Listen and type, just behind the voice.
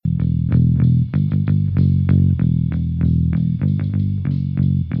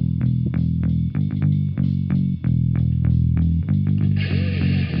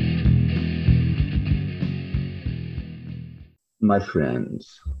my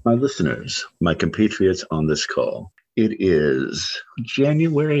friends, my listeners, my compatriots on this call. It is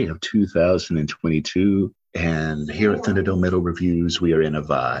January of 2022, and here at Thunderdome Metal Reviews, we are in a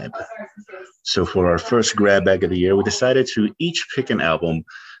vibe. So for our first grab bag of the year, we decided to each pick an album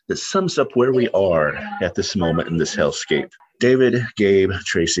that sums up where we are at this moment in this hellscape. David, Gabe,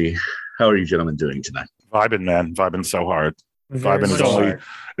 Tracy, how are you gentlemen doing tonight? Vibing, man. Vibing so hard. Very Vibing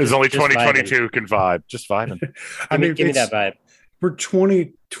is only 2022 can vibe. Just vibing. Give me that vibe. For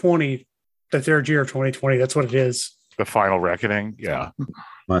 2020, the third year of 2020, that's what it is. The final reckoning. Yeah.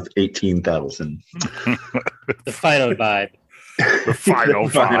 Month 18,000. The final vibe. The final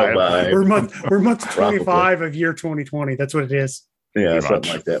vibe. We're month 25 of year 2020. That's what it is. Yeah,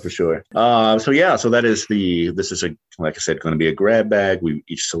 something like that for sure. So that is this is like I said, going to be a grab bag. We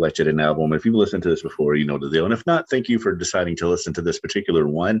each selected an album. If you've listened to this before, you know the deal. And if not, thank you for deciding to listen to this particular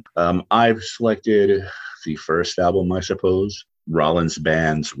one. I've selected the first album, I suppose, Rollins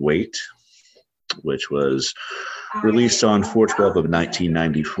Band's Wait, which was released on 4/12 of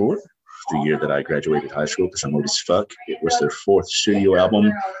 1994, the year that I graduated high school, because I'm old as fuck. It was their fourth studio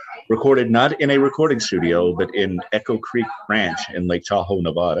album, recorded not in a recording studio, but in Echo Creek Ranch in Lake Tahoe,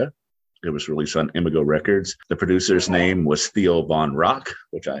 Nevada. It was released on Imago Records. The producer's name was Theo Von Rock,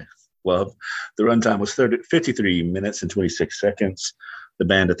 which I love. The runtime was 53 minutes and 26 seconds. The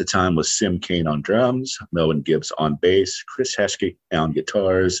band at the time was Sim Kane on drums, Melvin Gibbs on bass, Chris Haskey on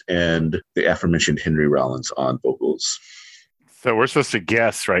guitars, and the aforementioned Henry Rollins on vocals. So we're supposed to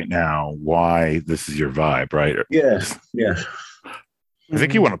guess right now why this is your vibe, right? Yeah. I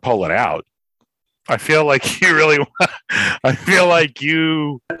think you want to pull it out. I feel like you really want, I feel like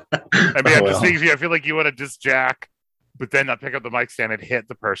you, I mean, I'm just speaking to you. I feel like you want to just jack, but then not pick up the mic stand and hit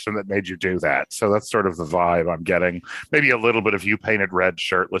the person that made you do that. So that's sort of the vibe I'm getting. Maybe a little bit of you painted red,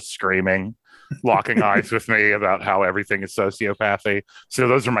 shirtless, screaming, locking eyes with me about how everything is sociopathy. So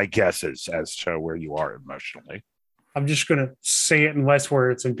those are my guesses as to where you are emotionally. I'm just going to say it in less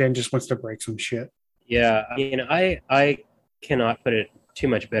words, and Ben just wants to break some shit. Yeah, I mean, I cannot put it too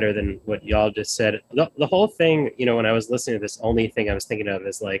much better than what y'all just said. The whole thing, when I was listening to this, only thing I was thinking of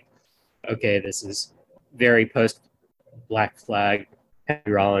is like, okay, this is very post Black Flag,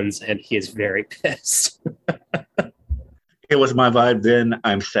 Henry Rollins, and he is very pissed. It was my vibe then.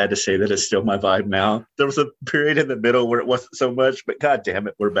 I'm sad to say that it's still my vibe now. There was a period in the middle where it wasn't so much, but god damn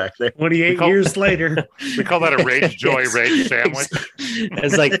it, we're back there. 28 years later. We call that a rage, joy, rage sandwich.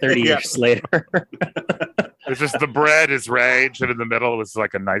 It's like 30 years later. It's just the bread is rage, and in the middle it was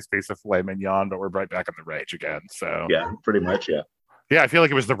like a nice piece of filet mignon, but we're right back in the rage again. So yeah, pretty much, yeah. Yeah, I feel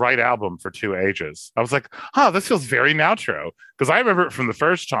like it was the right album for two ages. I was like, this feels very Nitro. Because I remember it from the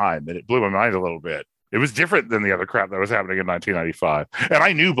first time, and it blew my mind a little bit. It was different than the other crap that was happening in 1995. And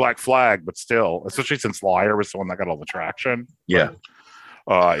I knew Black Flag, but still, especially since Liar was the one that got all the traction. Yeah.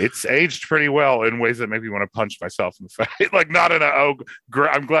 It's aged pretty well in ways that make me want to punch myself in the face. Like, not in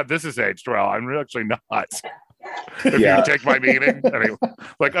I'm glad this is aged well. I'm actually not. If you take my meaning. Anyway,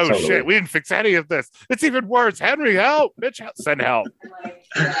 like, totally. Shit, we didn't fix any of this. It's even worse. Henry, help. Bitch, send help.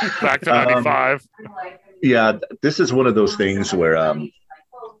 Back to 95. Yeah, this is one of those things where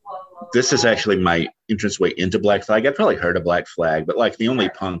this is actually my entrance way into Black Flag. I'd probably heard of Black Flag, but like the only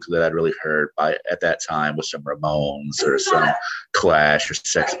punk that I'd really heard at that time was some Ramones or some Clash or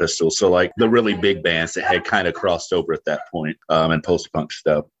Sex Pistols. So like the really big bands that had kind of crossed over at that point, and post-punk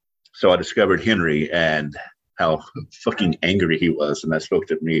stuff. So I discovered Henry and how fucking angry he was, and that spoke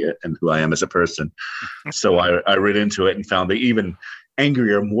to me and who I am as a person. So I read into it and found the even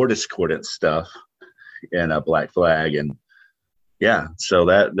angrier, more discordant stuff in Black Flag, and yeah, so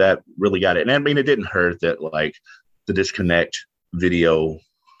that really got it. And I mean, it didn't hurt that like the Disconnect video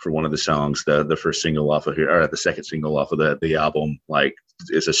for one of the songs, the first single off of here, or the second single off of the album, like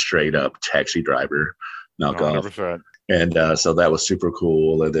is a straight up Taxi Driver knockoff. 100%. And so that was super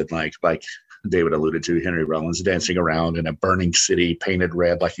cool. And then like David alluded to, Henry Rollins dancing around in a burning city painted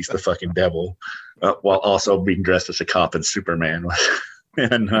red like he's the fucking devil, while also being dressed as a cop and Superman.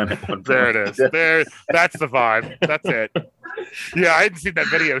 And there it is. That's the vibe. That's it. Yeah, I hadn't seen that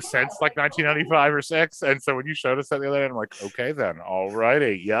video since like 1995 or 6, and so when you showed us that the other day, I'm like, okay, then, all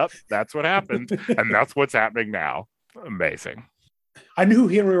righty, yep, that's what happened, and that's what's happening now. Amazing. I knew who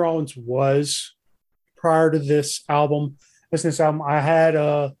Henry Rollins was prior to this album. I had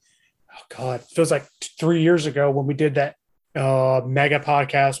it feels like 3 years ago when we did that mega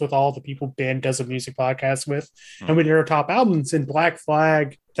podcast with all the people Ben does a music podcast with, and we did our top albums. In Black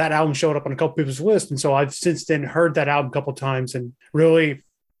Flag, that album showed up on a couple people's list, and so I've since then heard that album a couple times and really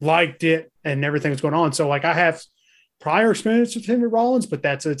liked it and everything that's going on. So like I have prior experience with Henry Rollins, but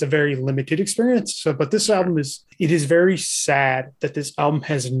it's a very limited experience. So, but this album it is very sad that this album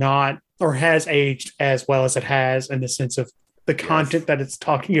has not or has aged as well as it has in the sense of the content that it's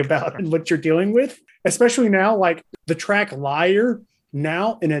talking about and what you're dealing with, especially now, like the track Liar.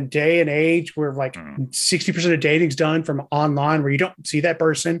 Now, in a day and age where like 60% of dating's done from online, where you don't see that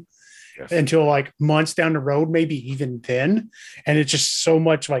person until like months down the road, maybe even then. And it's just so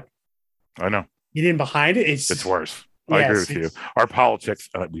much like, I know. Get in behind it. It's worse. I agree with you. Our politics,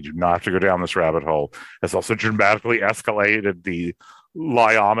 we do not have to go down this rabbit hole, has also dramatically escalated the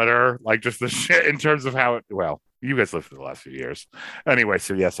liometer, like just the shit in terms of how it, well, you guys lived for the last few years. Anyway,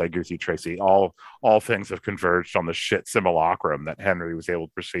 so yes, I agree with you, Tracy. All things have converged on the shit simulacrum that Henry was able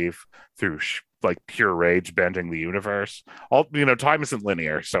to perceive through like pure rage bending the universe. Time isn't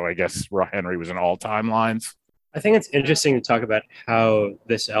linear, so I guess Henry was in all timelines. I think it's interesting to talk about how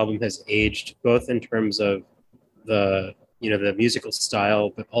this album has aged, both in terms of the musical style,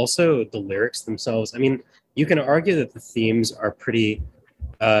 but also the lyrics themselves. I mean, you can argue that the themes are pretty,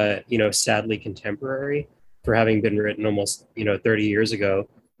 sadly contemporary for having been written almost, 30 years ago.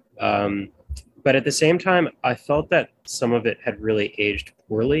 But at the same time, I felt that some of it had really aged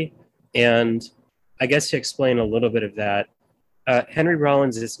poorly. And I guess to explain a little bit of that, Henry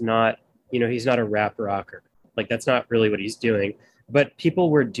Rollins is not, he's not a rap rocker. Like, that's not really what he's doing. But people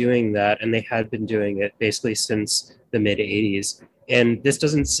were doing that, and they had been doing it basically since the mid 80s. And this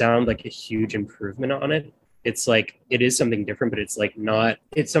doesn't sound like a huge improvement on it. It's like, it is something different, but it's like not,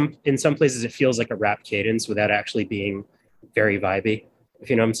 in some places it feels like a rap cadence without actually being very vibey, if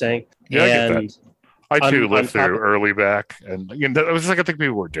you know what I'm saying. Yeah, and I get that. I too lived through early back, and it was like I think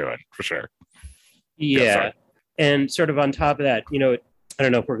people were doing for sure. Yeah. And sort of on top of that, I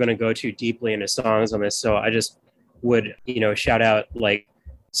don't know if we're going to go too deeply into songs on this, so I just would, shout out like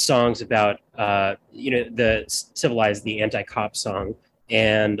songs about, the Civilized, the anti-cop song,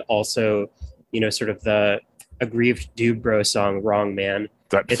 and also, sort of the aggrieved dude bro song, Wrong Man.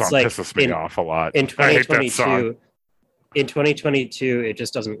 That song pisses me off a lot. In 2022, it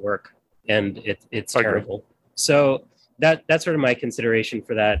just doesn't work, and it's terrible. So that's sort of my consideration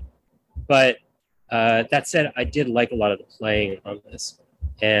for that. But that said, I did like a lot of the playing on this.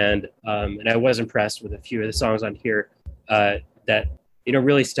 And I was impressed with a few of the songs on here that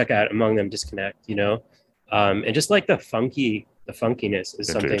really stuck out. Among them, Disconnect, and just like the funkiness is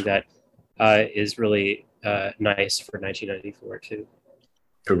something that is really nice for 1994 too.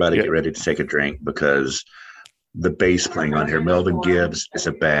 Everybody get ready to take a drink, because the bass playing on here, Melvin Gibbs is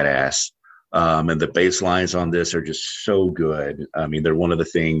a badass. And the bass lines on this are just so good. I mean, they're one of the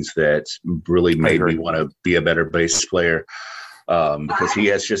things that really made me want to be a better bass player. Because he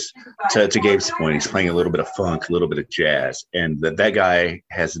has just, to Gabe's point, he's playing a little bit of funk, a little bit of jazz, and that guy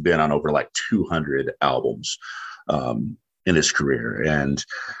has been on over like 200 albums in his career. And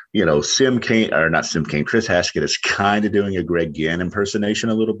Chris Haskett is kind of doing a Greg Ginn impersonation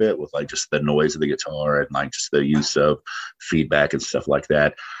a little bit, with like just the noise of the guitar and like just the use of feedback and stuff like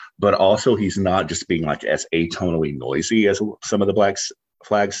that. But also, he's not just being like as atonally noisy as some of the Black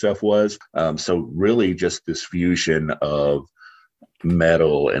Flag stuff was. So really, just this fusion of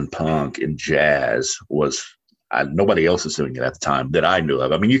metal and punk and jazz was nobody else was doing it at the time that I knew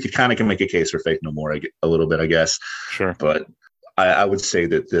of. I mean, you could kind of make a case for Faith No More a little bit, I guess. Sure. But I would say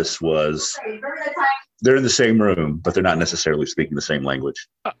that this was, they're in the same room, but they're not necessarily speaking the same language.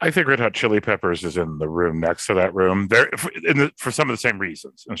 I think Red Hot Chili Peppers is in the room next to that room. They're for some of the same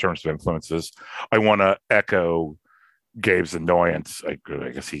reasons in terms of influences. I want to echo Gabe's annoyance. I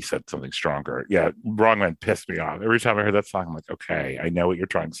guess he said something stronger. Yeah, Wrong Man pissed me off. Every time I heard that song, I'm like, okay, I know what you're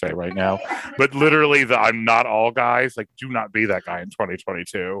trying to say right now. But literally, I'm not all guys. Like, do not be that guy in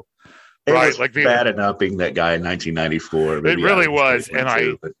 2022. It was like bad enough being that guy in 1994. It really was. And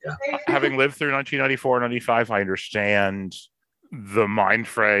having lived through 1994, 95, I understand the mind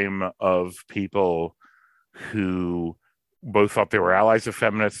frame of people who both thought they were allies of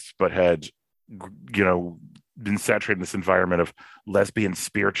feminists, but had, been saturated in this environment of lesbian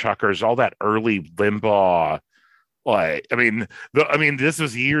spear chuckers, all that early Limbaugh. This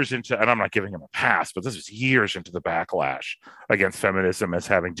was years into, and I'm not giving him a pass, but this was years into the backlash against feminism as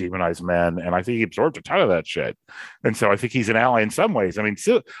having demonized men, and I think he absorbed a ton of that shit. And so I think he's an ally in some ways. I mean,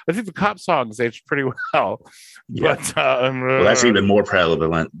 I think the cop songs aged pretty well. Yeah. But that's even more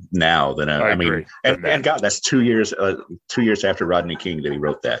prevalent now than and God, that's 2 years. 2 years after Rodney King that he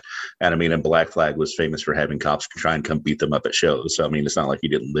wrote that. And I mean, and Black Flag was famous for having cops try and come beat them up at shows. So I mean, it's not like he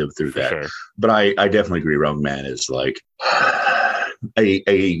didn't live through that. Sure. But I definitely agree. Wrong Man is like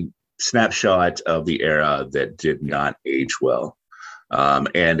a snapshot of the era that did not age well.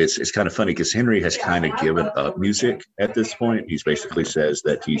 And it's kind of funny because Henry has kind of given up music at this point. He's basically says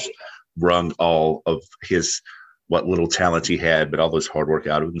that he's wrung all of his what little talent he had, but all this hard work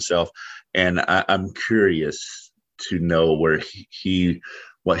out of himself. And I'm curious to know where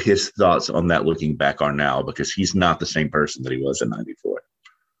what his thoughts on that looking back are now, because he's not the same person that he was in '94.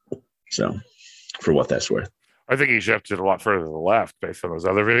 So, for what that's worth. I think he shifted a lot further to the left based on those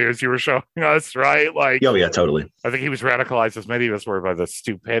other videos you were showing us, right? Like, oh yeah, totally. I think he was radicalized, as many of us were, by the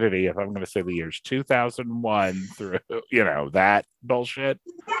stupidity, if I'm going to say the years 2001 through, that bullshit.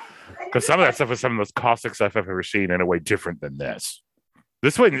 Because some of that stuff was some of the most caustic stuff I've ever seen in a way different than this.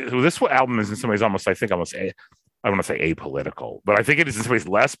 This album is in some ways almost, I want to say apolitical, but I think it is in some ways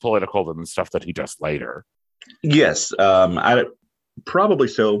less political than the stuff that he does later. Yes, I probably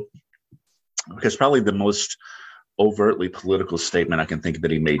so, because probably the most overtly political statement I can think of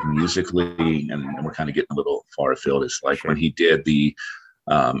that he made musically, and we're kind of getting a little far afield, is like when he did the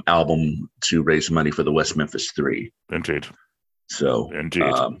album to raise money for the West Memphis Three. Indeed. So,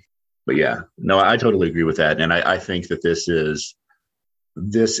 indeed. But yeah, no, I totally agree with that, and I think that this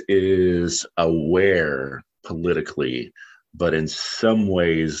is aware politically, but in some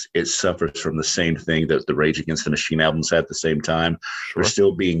ways it suffers from the same thing that the Rage Against the Machine albums had at the same time. Sure. They're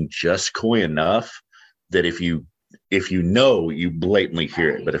still being just coy enough that if you know, you blatantly hear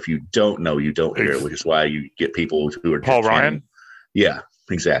it, but if you don't know, you don't hear it, which is why you get people who are Paul Ryan. Yeah,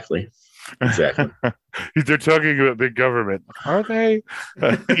 exactly. They're talking about big government, are they?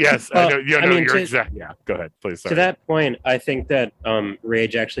 Yes, I know. You're exactly. Yeah, go ahead, please. Sorry. To that point, I think that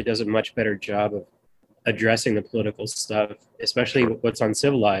Rage actually does a much better job of addressing the political stuff, especially what's on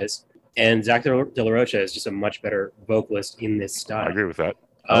Civilized. And Zach De La Rocha is just a much better vocalist in this style. I agree with that.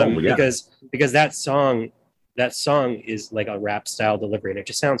 Because that song is like a rap style delivery, and it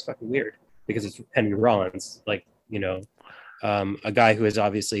just sounds fucking weird because it's Henry Rollins, like, a guy who is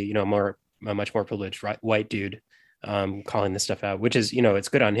obviously, a much more privileged white dude, calling this stuff out, which is, it's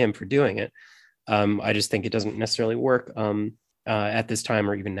good on him for doing it. I just think it doesn't necessarily work at this time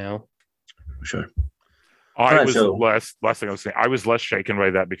or even now. Sure. Last thing I was saying, I was less shaken by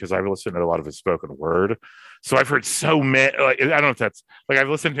that because I've listened to a lot of his spoken word. So I've heard so many, I don't know if that's, I've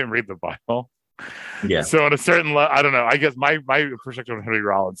listened to him read the Bible. Yeah. So on a certain level, I don't know. I guess my perspective on Henry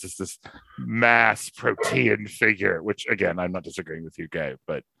Rollins is this mass protean figure, which again, I'm not disagreeing with you, Gabe,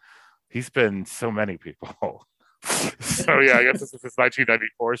 but he's been so many people. So yeah, I guess this is his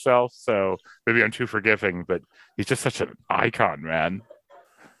 1994 self. So maybe I'm too forgiving, but he's just such an icon, man.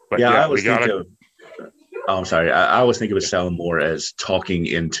 But yeah, I always think of it sound more as talking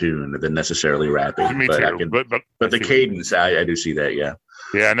in tune than necessarily rapping. Me too. But the cadence, I do see that. Yeah.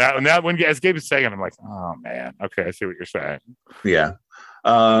 Yeah. Now when as Gabe is saying it, I'm like, oh man, okay, I see what you're saying. Yeah.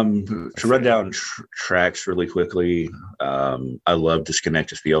 To run down tracks really quickly, I love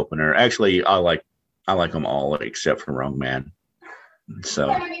Disconnect as the opener. Actually, I like them all except for Wrong Man. So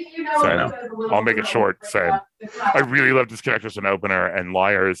I'll make it short. Same. I really love Disconnect as an opener, and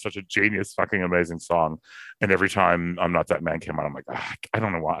Liar is such a genius, fucking amazing song. And every time I'm Not That Man came on, I'm like, I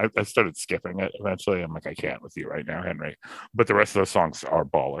don't know why. I started skipping it eventually. I'm like, I can't with you right now, Henry. But the rest of those songs are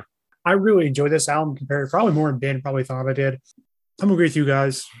baller. I really enjoyed this album compared probably more than Ben probably thought I did. I'm agree with you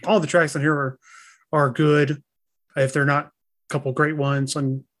guys. All the tracks on here are good. If they're not a couple great ones,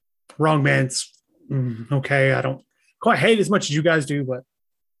 and Wrong Man's okay. I don't quite hate it as much as you guys do, but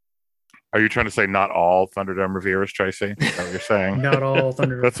are you trying to say not all Thunderdome reviewers, Tracy? Is that what you're saying? Not all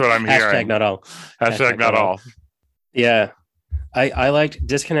Thunderdome. That's what I'm hearing. Hashtag not all. Hashtag not all. Yeah. I liked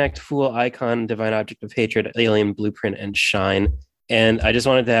Disconnect, Fool, Icon, Divine Object of Hatred, Alien Blueprint, and Shine. And I just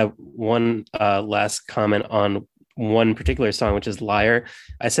wanted to have one last comment on one particular song, which is Liar.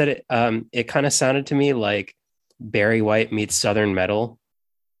 I said it kind of sounded to me like Barry White meets Southern Metal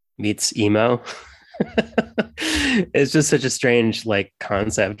meets emo. It's just such a strange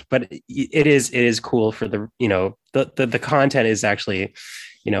concept, but it is cool for the content is actually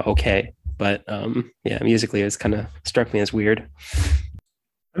okay, but musically it's kind of struck me as weird.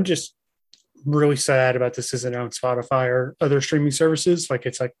 I'm just really sad about this isn't on Spotify or other streaming services.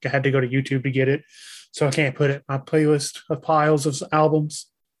 It's like I had to go to YouTube to get it, so I can't put it in my playlist of piles of albums.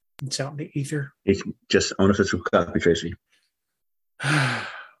 It's out in the ether. It's just unofficial copy, Tracy.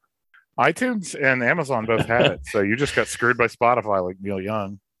 iTunes and Amazon both had it, so you just got screwed by Spotify like Neil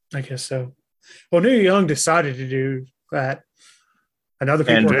Young. I guess so. Well, Neil Young decided to do that, and other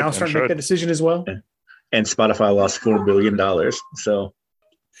people are now starting to make that decision as well. And Spotify lost $4 billion. So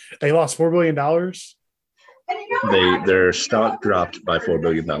they lost $4 billion. Their stock dropped by $4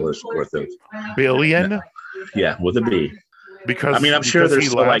 billion worth of billion. Yeah, with a B. Because I'm sure they're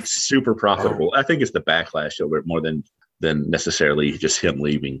still super profitable. I think it's the backlash over it more than than necessarily just him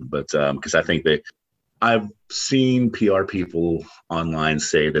leaving. But because I think I've seen PR people online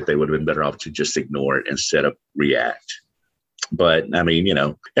say that they would have been better off to just ignore it instead of react. But I mean,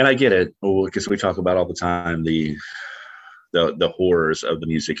 and I get it because we talk about all the time the horrors of the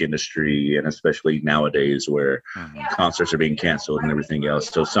music industry, and especially nowadays where concerts are being canceled and everything else.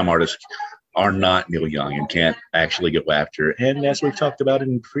 So some artists are not Neil Young and can't actually go after. And as we've talked about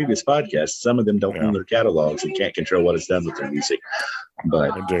in previous podcasts, some of them don't own their catalogs and can't control what is done with their music.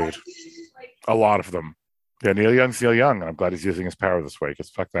 But indeed, a lot of them. Yeah, Neil Young's Neil Young, and I'm glad he's using his power this way because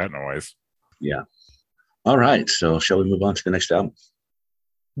fuck that noise. Yeah. All right. So shall we move on to the next album?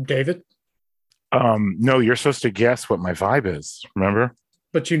 David? No, you're supposed to guess what my vibe is. Remember?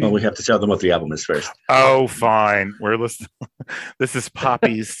 But we have to tell them what the album is first. Oh, fine. We're listening. This is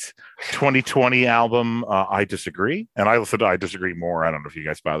Poppy's 2020 album. I Disagree, and I listened to I Disagree more. I don't know if you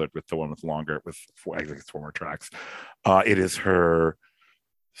guys bothered with the one with I think it's 4 more tracks. It is her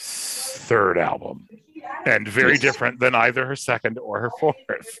third album, and very different than either her second or her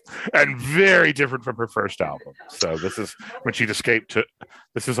fourth, and very different from her first album. So this is when she'd escaped to.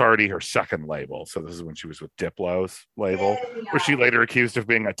 This is already her second label. So this is when she was with Diplo's label, which she later accused of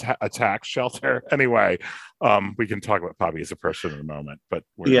being a tax shelter. Anyway, we can talk about Poppy as a person in a moment. But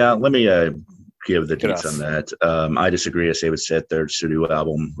let me give the dates on that. I Disagree, as David said, third studio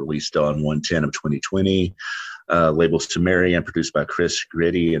album released on 1/10 of 2020. Labels to Mary and produced by Chris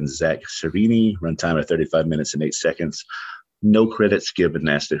Gritty and Zach Cervini. Runtime of 35 minutes and 8 seconds. No credits given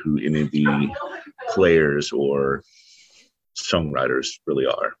as to who any of the players or songwriters really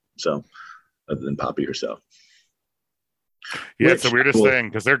are. So, other than Poppy herself. Yeah, it's the weirdest thing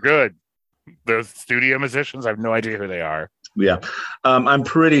because they're good. Those studio musicians, I have no idea who they are. Yeah. I'm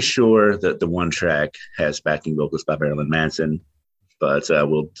pretty sure that the one track has backing vocals by Marilyn Manson, but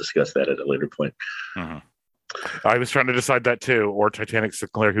we'll discuss that at a later point. Mm-hmm. I was trying to decide that too, or Titanic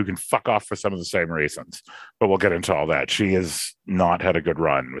Sinclair, who can fuck off for some of the same reasons, but we'll get into all that. She has not had a good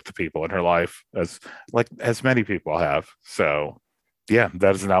run with the people in her life, as many people have. So, yeah,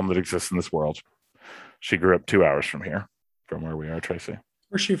 that is an album that exists in this world. She grew up 2 hours from here, from where we are, Tracy.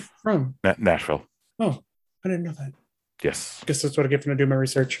 Where's she from? Nashville. Oh, I didn't know that. Yes. I guess that's what I get from doing my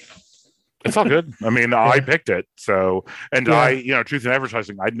research. It's all good. I mean, I picked it. So, and Truth in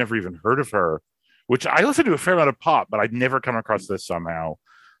Advertising, I'd never even heard of her. Which I listened to a fair amount of pop, but I'd never come across this somehow.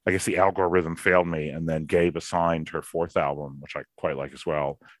 I guess the algorithm failed me. And then Gabe assigned her fourth album, which I quite like as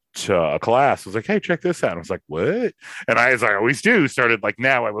well, to a class. I was like, hey, check this out. And I was like, what? And I, as I always do, started like,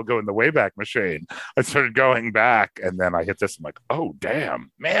 now I will go in the Wayback Machine. I started going back, and then I hit this. I'm like, oh,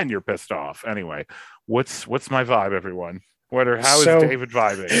 damn, man, you're pissed off. Anyway, what's my vibe, everyone? How is David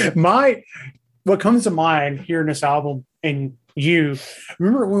vibing? What comes to mind hearing this album, and you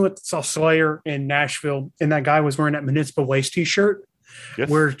remember when we saw Slayer in Nashville and that guy was wearing that Municipal Waste t-shirt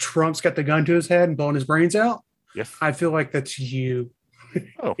where Trump's got the gun to his head and blowing his brains out? Yes. I feel like that's you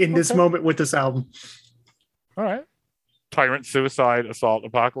in this moment with this album. All right. Tyrant, Suicide, Assault,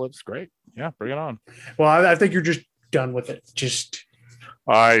 Apocalypse. Great. Yeah, bring it on. Well, I think you're just done with it.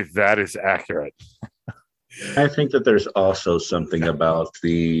 That is accurate. I think that there's also something about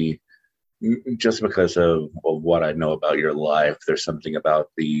just because of what I know about your life, there's something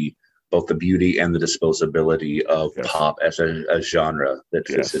about both the beauty and the disposability of pop as a genre that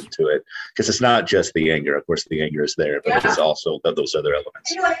fits into it. Because it's not just the anger. Of course, the anger is there, but it's also those other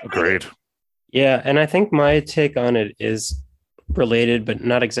elements. Agreed. Yeah, and I think my take on it is related, but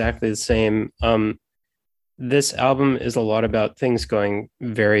not exactly the same. This album is a lot about things going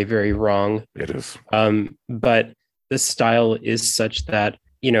very, very wrong. It is. But the style is such that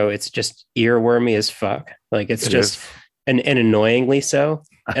it's just earwormy as fuck. Like it's just and annoyingly so.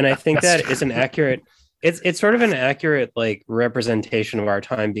 And I think that is an accurate. It's sort of an accurate like representation of our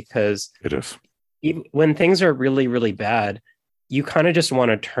time, because it is. Even when things are really, really bad, you kind of just want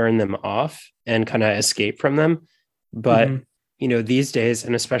to turn them off and kind of escape from them. But these days,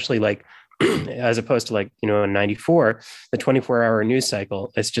 and especially like as opposed to like in '94, the 24-hour news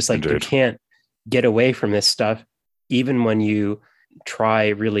cycle, it's just like you can't get away from this stuff, even when you try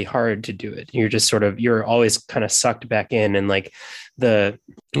really hard to do it. You're just you're always kind of sucked back in, and like the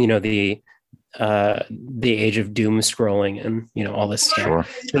age of doom scrolling and all this stuff. Sure.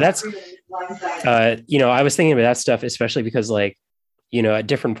 So that's I was thinking about that stuff, especially because like at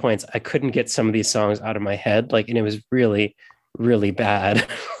different points I couldn't get some of these songs out of my head, like, and it was really, really bad.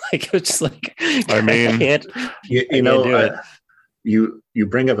 Like it was just like, I mean, you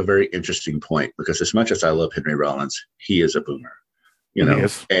bring up a very interesting point, because as much as I love Henry Rollins, he is a boomer.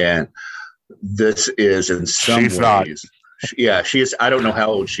 And this is in some ways. Yeah, she is. I don't know how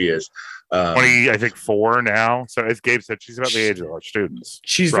old she is, 20, I think 4 now. So as Gabe said, she's about the age of our students.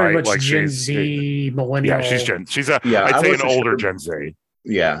 She's very much Gen Z, millennial. Yeah, she's Yeah, I'd I say an wasn't older sure. Gen Z.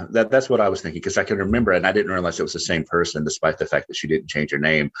 Yeah, that's what I was thinking because I can remember, and I didn't realize it was the same person, despite the fact that she didn't change her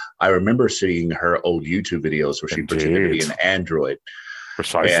name. I remember seeing her old YouTube videos where she pretended to be an android.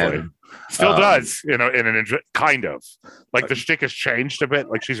 Precisely. And, still does, in an kind of like the shtick has changed a bit.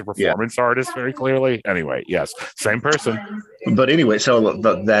 Like she's a performance artist, very clearly. Anyway, yes, same person. But anyway, so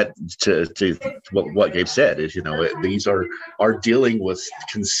that to what Gabe said is, these are dealing with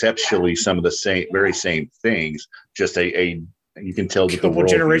conceptually some of the very same things. Just a you can tell that the world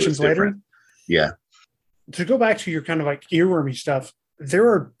generations later. Yeah. To go back to your kind of like earwormy stuff, there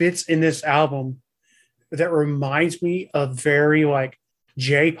are bits in this album that reminds me of very like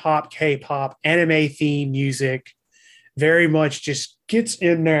J-pop, K-pop, anime theme music. Very much just gets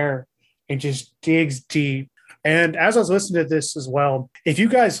in there and just digs deep. And as I was listening to this as well, if you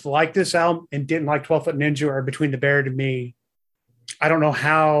guys like this album and didn't like 12 Foot Ninja or Between the Bear to Me, I don't know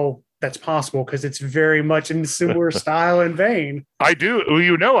how that's possible because it's very much in similar style and vein. I do.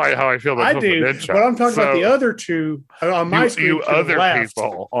 You know how I feel about 12 Foot Ninja. But I'm talking about the other two on my screen. You other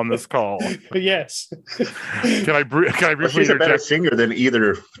people on this call. Yes. Can I briefly she's a better singer than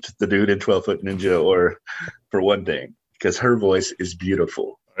either the dude in 12 Foot Ninja, or for one thing, because her voice is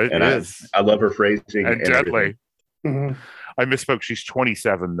beautiful. It is. I love her phrasing and deadly. Mm-hmm. I misspoke. She's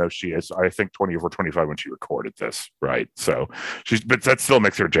 27, though she is, I think, 20 or 25 when she recorded this, right? So but that still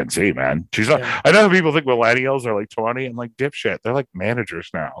makes her Gen Z, man. She's not. Yeah. I know people think millennials are like 20 and like dipshit. They're like managers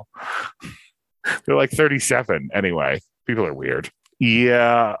now. They're like 37 anyway. People are weird.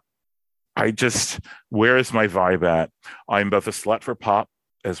 Yeah, where is my vibe at? I'm both a slut for pop,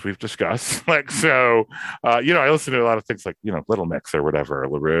 as we've discussed. I listen to a lot of things like, Little Mix or whatever,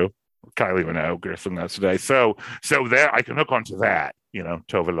 LaRue. Kylie Minogue or something else today. So there I can hook onto that,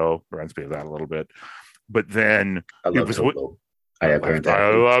 Tove reminds me of that a little bit. But then I love Tove. I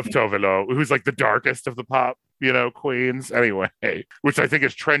love Tove, who's like the darkest of the pop, queens anyway, which I think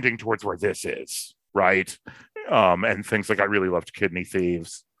is trending towards where this is, right? And things like I really loved Kidney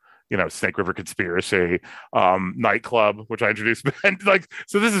Thieves, Snake River Conspiracy, Nightclub, which I introduced. And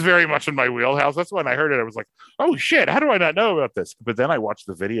so this is very much in my wheelhouse. That's when I heard it. I was like, oh shit, how do I not know about this? But then I watched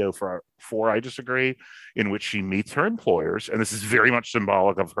the video for I Disagree, in which she meets her employers. And this is very much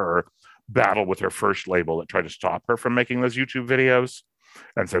symbolic of her battle with her first label that tried to stop her from making those YouTube videos.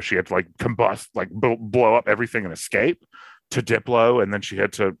 And so she had to combust, blow up everything and escape to Diplo. And then she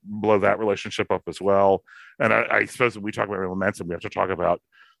had to blow that relationship up as well. And I suppose when we talk about Momentum, we have to talk about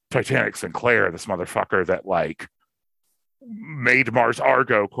Titanic Sinclair, this motherfucker that made Mars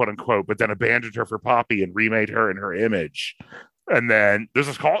Argo, quote unquote, but then abandoned her for Poppy and remade her in her image. And then there's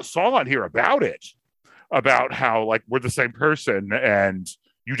a song on here about it, about how we're the same person and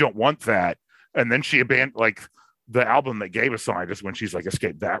you don't want that. And then she abandoned the album that gave us song is when she's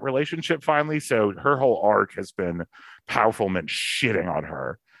escaped that relationship finally. So her whole arc has been powerful men shitting on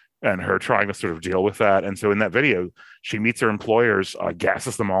her and her trying to sort of deal with that. And so in that video, she meets her employers,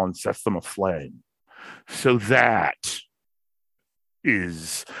 gasses them all and sets them aflame. So that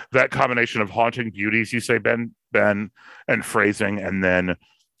is that combination of haunting beauties, you say, Ben, and phrasing, and then,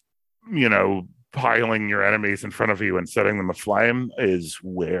 piling your enemies in front of you and setting them aflame is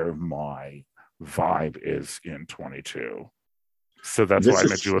where my vibe is in 22. So that's why I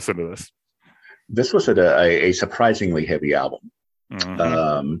made you listen to this. This was a surprisingly heavy album.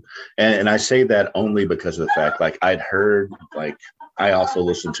 Mm-hmm. And I say that only because of the fact, I'd heard, I also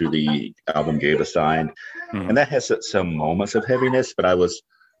listened to the album Gabe assigned, and that has some moments of heaviness, but I was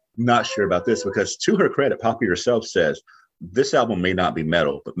not sure about this because, to her credit, Poppy herself says, this album may not be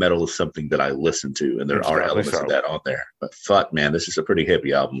metal, but metal is something that I listen to, and there are elements of that on there. But fuck, man, this is a pretty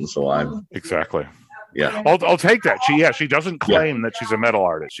heavy album, so I'm... Exactly. Yeah. I'll take that. She doesn't claim that she's a metal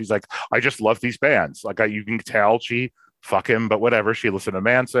artist. She's like, I just love these bands. You can tell she... fuck him, but whatever. She listened to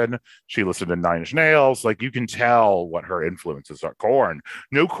Manson. She listened to Nine Inch Nails. You can tell what her influences are. Korn.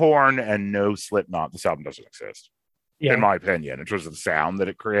 No Korn and no Slipknot. This album doesn't exist, in my opinion, in terms of the sound that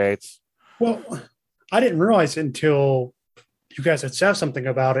it creates. Well, I didn't realize until you guys had said something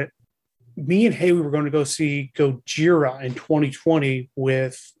about it. Me and Haley were going to go see Gojira in 2020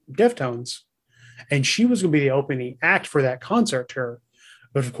 with Deftones, and she was going to be the opening act for that concert tour.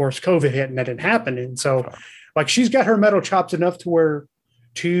 But of course, COVID hit and that didn't happen. And so, she's got her metal chops enough to where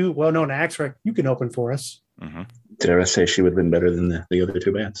two well-known acts are you can open for us. Mm-hmm. Dare I say she would have been better than the other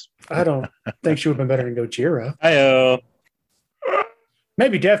two bands? I don't think she would have been better than Gojira.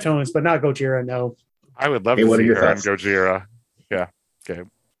 Maybe Deftones, but not Gojira, no. I would love to see her on Gojira. Yeah. Okay.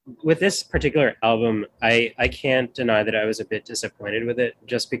 with this particular album, I can't deny that I was a bit disappointed with it,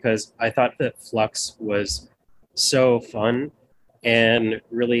 just because I thought that Flux was so fun and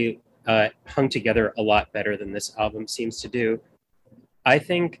really hung together a lot better than this album seems to do. I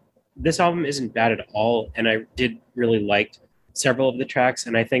think this album isn't bad at all, and I did really like several of the tracks.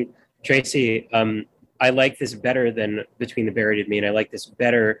 And I think Tracy, I like this better than Between the Buried and Me, and I like this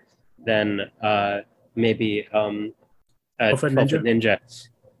better than maybe 12-Foot 12-Foot Ninja.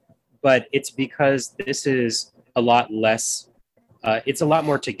 But it's because this is a lot less. It's a lot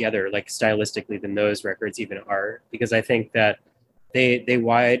more together, like stylistically, than those records even are. Because I think that they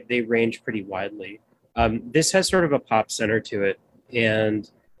range pretty widely. This has sort of a pop center to it, and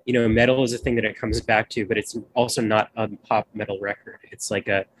metal is a thing that it comes back to, but it's also not a pop metal record. It's like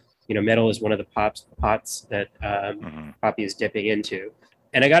metal is one of the pots that Poppy is dipping into,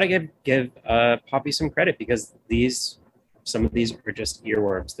 and I gotta give Poppy some credit, because some of these are just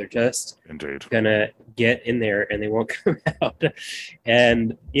earworms. They're just indeed gonna get in there and they won't come out.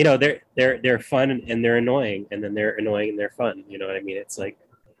 And they're fun and they're annoying, and then they're annoying and they're fun. You know what I mean? It's like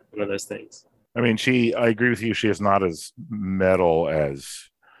one of those things. I mean, I agree with you. She is not as metal as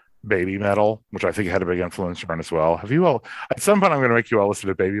Baby Metal, which I think had a big influence on as well. Have you all, at some point, I'm going to make you all listen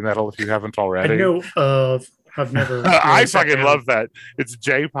to Baby Metal if you haven't already. I know I've never. I fucking love that. It's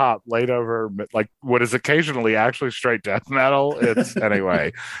J-pop laid over like what is occasionally actually straight death metal. It's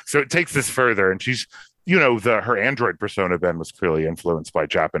anyway. So it takes this further, and she's, her android persona then was clearly influenced by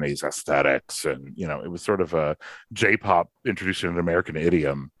Japanese aesthetics, and it was sort of a J-pop introducing an American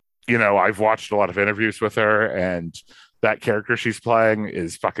idiom. I've watched a lot of interviews with her, and that character she's playing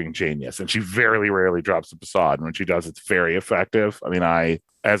is fucking genius, and she very rarely drops a facade. And when she does, it's very effective. I mean,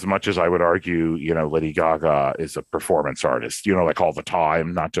 as much as I would argue, Lady Gaga is a performance artist, like all the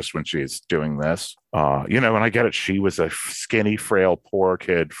time, not just when she's doing this. And I get it. She was a skinny, frail, poor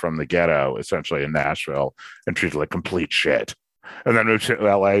kid from the ghetto, essentially in Nashville, and treated like complete shit. And then moved to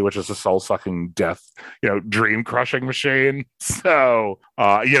LA, which is a soul-sucking death, dream-crushing machine. So,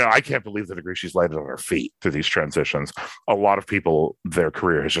 I can't believe the degree she's landed on her feet through these transitions. A lot of people, their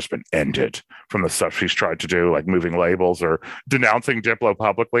career has just been ended from the stuff she's tried to do, like moving labels or denouncing Diplo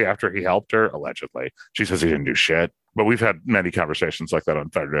publicly after he helped her, allegedly. She says he didn't do shit. But we've had many conversations like that on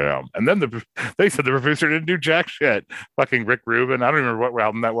Thursday Album. And then they said the producer didn't do jack shit. Fucking Rick Rubin. I don't remember what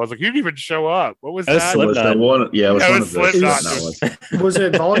album that was. Like, he didn't even show up. What was that? Was that one? Yeah, it was one of Slipknot. Was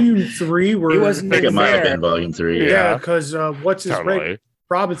it Volume 3? Where he wasn't I think it might have been Volume 3. Yeah, because what's his Rick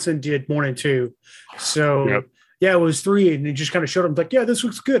Robinson did 1 and 2. So yeah, it was 3, and he just kind of showed him like, yeah, this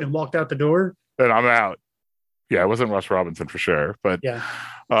looks good, and walked out the door. Then I'm out. Yeah, it wasn't Russ Robinson for sure. But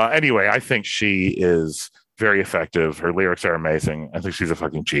anyway, I think she is very effective. Her lyrics are amazing. I think she's a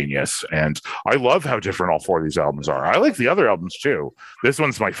fucking genius. And I love how different all 4 of these albums are. I like the other albums too. This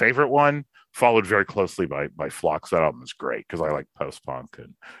one's my favorite one, followed very closely by Flux. That album is great because I like post-punk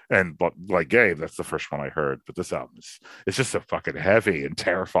and like Gabe, that's the first one I heard. But this album it's just so fucking heavy and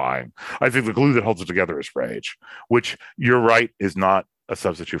terrifying. I think the glue that holds it together is Rage, which you're right is not a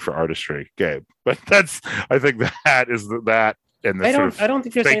substitute for artistry, Gabe. But I think that is that. And I don't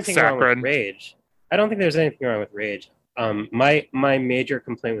think there's anything wrong with Rage. I don't think there's anything wrong with Rage. My major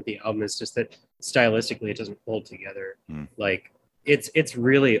complaint with the album is just that stylistically it doesn't hold together. Like it's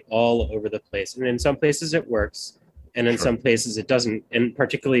really all over the place, and in some places it works, and in some places it doesn't. And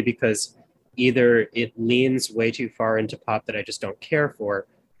particularly because either it leans way too far into pop that I just don't care for,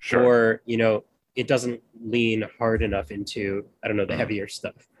 or it doesn't lean hard enough into the heavier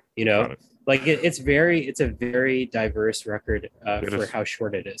stuff. Like it's a very diverse record for how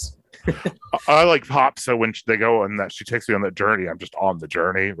short it is. I like pop, so when they go on that, she takes me on that journey. I'm just on the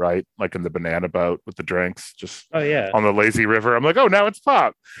journey, right? Like in the banana boat with the drinks, just on the lazy river. I'm like, oh, now it's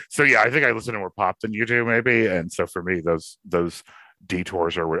pop. So yeah, I think I listen to more pop than you do, maybe. And so for me, those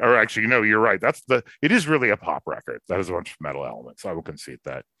detours or actually, you're right. It is really a pop record. That has a bunch of metal elements. I will concede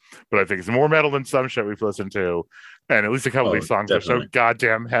that. But I think it's more metal than some shit we've listened to. And at least a couple of these songs definitely are so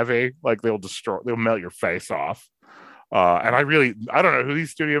goddamn heavy. Like they'll melt your face off. And I don't know who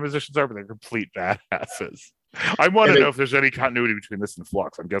these studio musicians are, but they're complete badasses. I want to know if there's any continuity between this and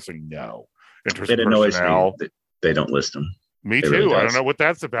Flux. I'm guessing no. It annoys me that they don't list them. Me too. Really I don't know what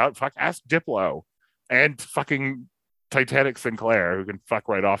that's about. Fuck, ask Diplo and fucking Titanic Sinclair, who can fuck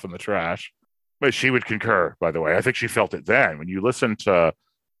right off in the trash. But she would concur, by the way. I think she felt it then. When you listen to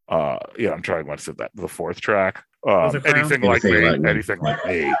I'm trying what's it that the 4th track. Anything like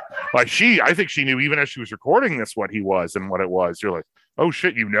me. Like I think she knew even as she was recording this what he was and what it was. You're like, oh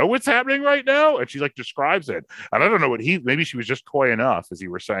shit, you know what's happening right now? And she like describes it. And I don't know what maybe she was just coy enough, as you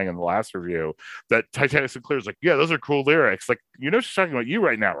were saying in the last review, that Titanic Sinclair's like, yeah, those are cool lyrics. Like, she's talking about you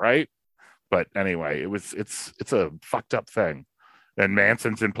right now, right? But anyway, it's a fucked up thing. And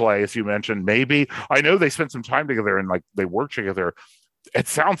Manson's in play, as you mentioned. Maybe, I know they spent some time together and like they worked together. It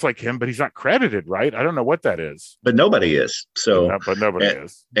sounds like him, but he's not credited, right? I don't know what that is. But nobody is. So, but nobody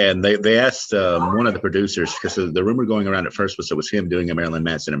is. And they asked one of the producers, because the rumor going around at first was it was him doing a Marilyn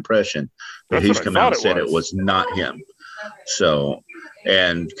Manson impression, but he's come out and said it was not him. So,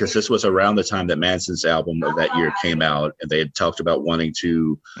 and because this was around the time that Manson's album of that year came out, and they had talked about wanting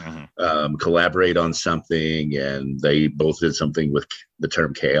to collaborate on something, and they both did something with the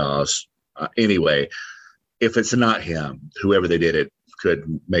term chaos. Anyway, if it's not him, whoever they did it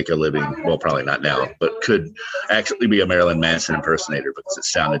could make a living. Well, probably not now, but could actually be a Marilyn Manson impersonator because it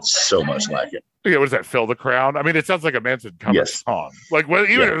sounded so much like it. Yeah, what is that? Fill the Crown? I mean, it sounds like a Manson cover song. Like, well,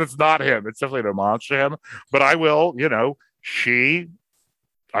 even if it's not him, it's definitely an homage to him. But I will, I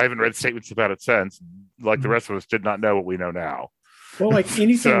haven't read statements about it since. Like the rest of us did not know what we know now. Well, like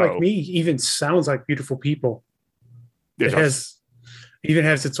anything like me even sounds like Beautiful People. It has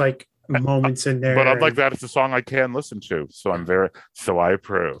its like moments in there. But unlike that, it's a song I can listen to. So I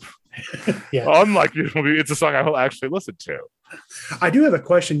approve. Yeah. Unlike Beautiful People, it's a song I will actually listen to. I do have a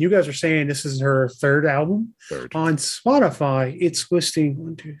question. You guys are saying this is her third album. On Spotify. It's listing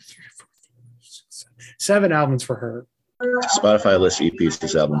 1, 2, 3, 4, 5, 6, 7 albums for her. Spotify lists EPs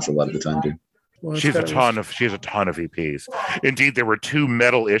as albums a lot of the time, dude. Well, she has a ton of EPs. Indeed, there were 2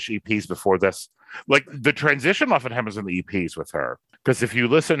 metal-ish EPs before this. Like the transition often happens in the EPs with her. Because if you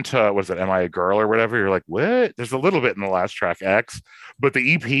listen to, Am I a Girl or whatever, you're like, what? There's a little bit in the last track, X. But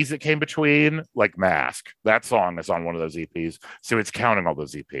the EPs that came between, like Mask, that song is on one of those EPs. So it's counting all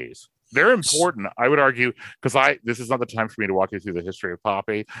those EPs. They're important, I would argue, because this is not the time for me to walk you through the history of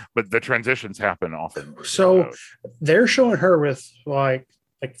Poppy, but the transitions happen often. So they're showing her with like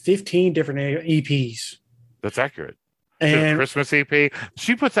 15 different EPs. That's accurate. And Christmas EP.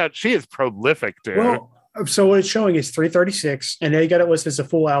 She is prolific, dude. Well, so what it's showing is 336, and they got it listed as a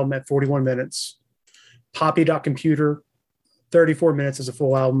full album at 41 minutes. Poppy.computer, 34 minutes as a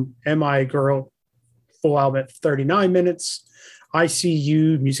full album. Am I a Girl, full album at 39 minutes.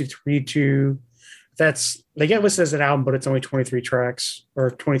 ICU, Music to Read To. They get listed as an album, but it's only 23 tracks or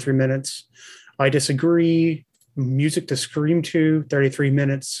 23 minutes. I Disagree, Music to Scream To, 33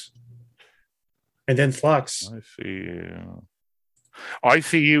 minutes. And then Flux.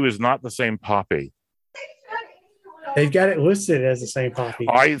 ICU is not the same Poppy. They've got it listed as the same Poppy.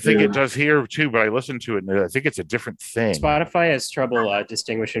 I think it does here too, but I listened to it and I think it's a different thing. Spotify has trouble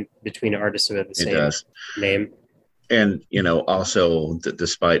distinguishing between artists who have the same name. And, also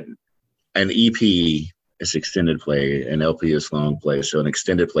despite an EP is extended play, an LP is long play. So an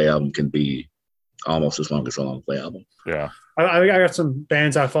extended play album can be almost as long as a long play album. Yeah. I got some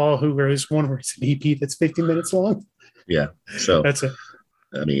bands I follow who there's one where it's an EP that's 50 minutes long. Yeah. So that's it.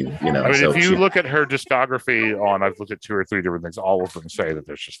 I mean, if you look at her discography I've looked at 2 or 3 different things, all of them say that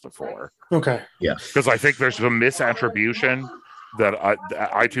there's just the 4. Okay. Yeah. Because I think there's a misattribution that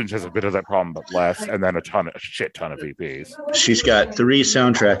iTunes has a bit of that problem, but less, and then a shit ton of EPs. She's got 3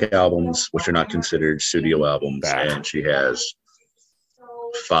 soundtrack albums, which are not considered studio albums, and she has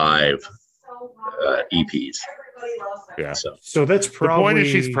 5 EPs. Yeah. So that's probably the point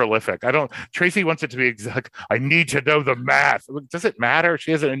is she's prolific. Tracy wants it to be exact. I need to know the math. Does it matter?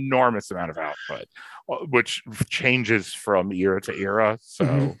 She has an enormous amount of output, which changes from era to era.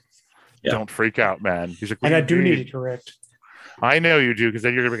 So don't freak out, man. He's like, and I do need it correct. I know you do, because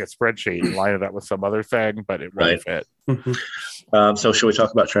then you're gonna make a spreadsheet and line it up with some other thing, but it won't fit. So shall we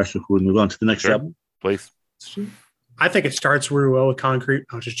talk about Trash before we move on to the next album? Please. I think it starts really well with Concrete.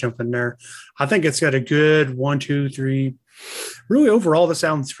 I'll just jump in there. I think it's got a good 1, 2, 3. Really, overall, the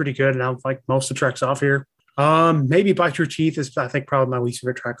sound's pretty good, and I like most of the tracks off here. Maybe Bite Your Teeth is, I think, probably my least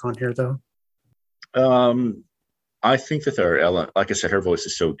favorite track on here, though. I think that like I said, her voice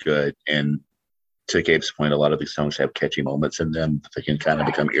is so good, and to Gabe's point, a lot of these songs have catchy moments in them that they can kind of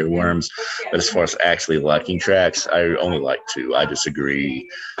become earworms. But as far as actually liking tracks, I only like 2. I Disagree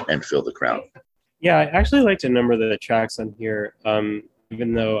and Fill the Crown. Yeah, I actually liked a number of the tracks on here,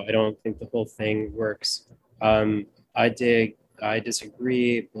 even though I don't think the whole thing works. I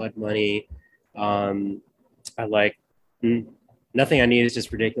Disagree, Blood Money. I like Nothing I Need Is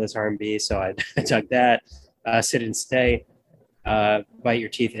Just Ridiculous R&B, so I dug that. Sit and Stay, Bite Your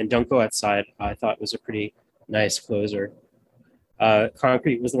Teeth, and Don't Go Outside, I thought was a pretty nice closer.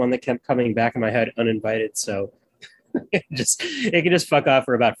 Concrete was the one that kept coming back in my head uninvited, so it could just fuck off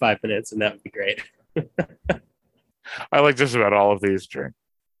for about 5 minutes, and that would be great. I like just about all of these. Drink.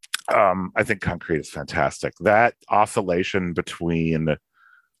 I think Concrete is fantastic. That oscillation between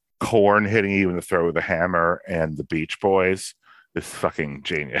Korn hitting you in the throat with a hammer and the Beach Boys is fucking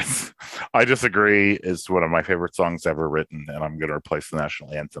genius. I Disagree is one of my favorite songs ever written, and I'm going to replace the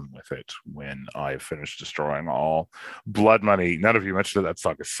national anthem with it when I finish Destroying All. Blood Money, none of you mentioned that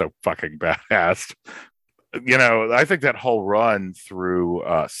song is so fucking badass. You know, I think that whole run through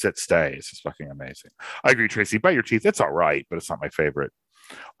Sit Stays is fucking amazing. I agree, Tracy. Bite Your Teeth, it's all right, but it's not my favorite.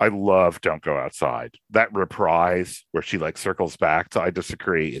 I love Don't Go Outside. That reprise where she like circles back to I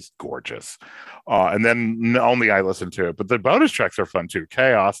Disagree is gorgeous. And then only I listen to it, but the bonus tracks are fun too.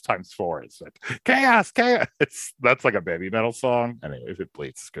 Chaos ×4 is it. Chaos. That's like a baby metal song. Anyway, if it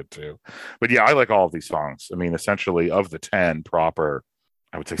bleeds, it's good too. But yeah, I like all of these songs. I mean, essentially of the 10 proper,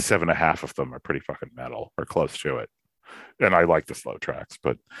 I would say 7.5 of them are pretty fucking metal or close to it. And I like the slow tracks,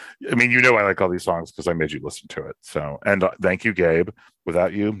 but I mean, you know, I like all these songs because I made you listen to it. So, and thank you, Gabe.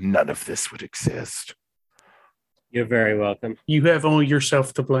 Without you, none of this would exist. You're very welcome. You have only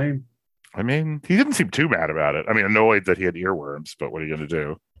yourself to blame. I mean, he didn't seem too mad about it. I mean, annoyed that he had earworms, but what are you going to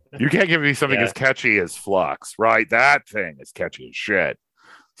do? You can't give me something as catchy as Flux, right? That thing is catchy as shit.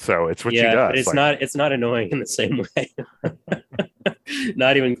 So it's what she does. But it's not annoying in the same way.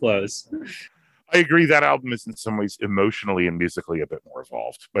 Not even close. I agree that album is in some ways emotionally and musically a bit more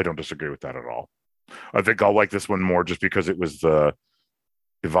evolved. I don't disagree with that at all. I think I'll like this one more just because it was the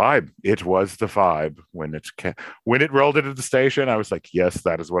vibe. It was the vibe when it rolled into the station. I was like, yes,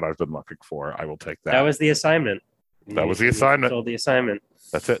 that is what I've been looking for. I will take that. That was the assignment. That was the assignment. The assignment.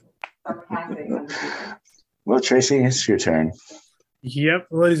 That's it. Well, Tracy, it's your turn. Yep,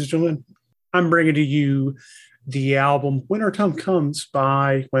 ladies and gentlemen, I'm bringing to you the album Winter Time Comes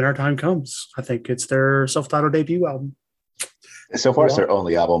by Winter Time Comes. I think it's their self-titled debut album. So far, it's their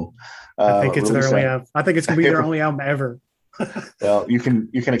only album. I think it's their only album. I think it's going to be their only album ever. Well, you can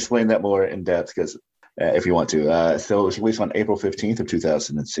explain that more in depth because if you want to. So it was released on April 15th of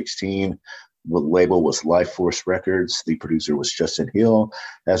 2016. The label was Life Force Records. The producer was Justin Hill.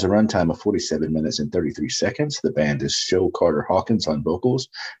 Has a runtime of 47 minutes and 33 seconds. The band is Joe Carter Hawkins on vocals,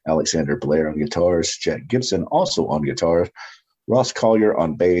 Alexander Blair on guitars, Jack Gibson also on guitar, Ross Collier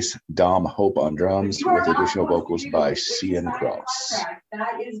on bass, Dom Hope on drums, with additional vocals by Cian Cross.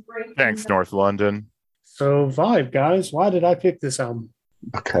 Thanks, North London. So, Vibe, guys, why did I pick this album?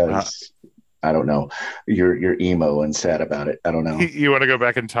 Because I don't know. You're emo and sad about it. I don't know. You want to go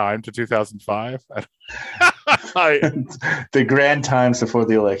back in time to 2005? The grand times before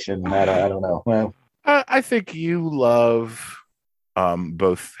the election. I don't know. Well, I think you love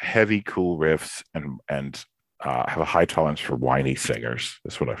both heavy, cool riffs and have a high tolerance for whiny singers.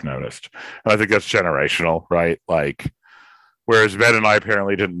 That's what I've noticed. And I think that's generational, right? Like, whereas Ben and I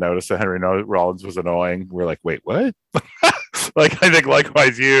apparently didn't notice that Henry Rollins was annoying. We're like, wait, what? Like, I think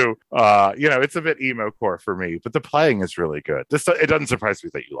likewise you know, it's a bit emo core for me, but the playing is really good. It doesn't surprise me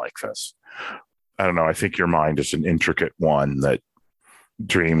that you like this. I don't know. I think your mind is an intricate one that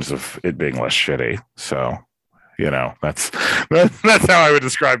dreams of it being less shitty. So, you know, that's how I would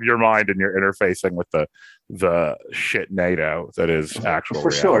describe your mind and your interfacing with the shit NATO that is actual for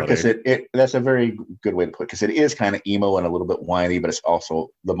reality. sure, because it that's a very good way to put it, because it is kind of emo and a little bit whiny, but it's also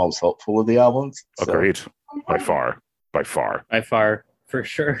the most helpful of the albums. Agreed. By far, for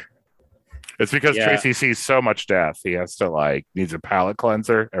sure. It's because Tracy sees so much death. He has to needs a palate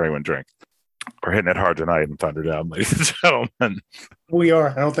cleanser. Everyone drink. We're hitting it hard tonight in Thunderdown, ladies and gentlemen. We are.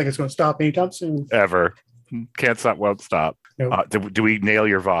 I don't think it's going to stop anytime soon. Ever. Can't stop, won't stop. Nope. Do we nail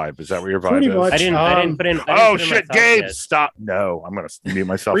your vibe? Is that what your vibe Pretty is? much. I didn't put in. Oh shit, Gabe! Stop! No, I'm gonna mute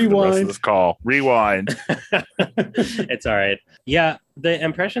myself for the rest of this call. Rewind. It's all right. Yeah, the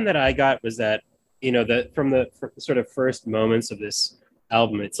impression that I got was that, you know, from the sort of first moments of this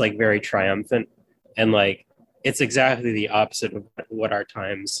album, it's like very triumphant, and like it's exactly the opposite of what our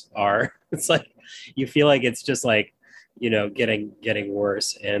times are. It's like you feel like it's just like, you know, getting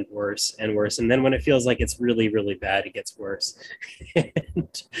worse and worse and worse, and then when it feels like it's really, really bad, it gets worse.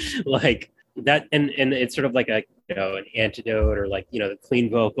 And like that, and it's sort of like a, you know, an antidote, or like, you know, the clean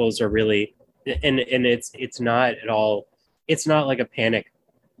vocals are really, and it's not at all, it's not like a panic,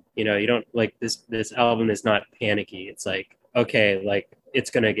 you know, you don't like this album is not panicky. It's like, okay, like it's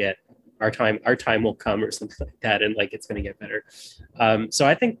gonna get, our time will come, or something like that, and like it's gonna get better. So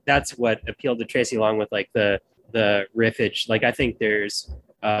I think that's what appealed to Tracy, along with like the riffage. Like I think there's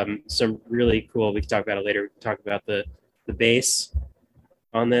some really cool, we can talk about it later, we can talk about the bass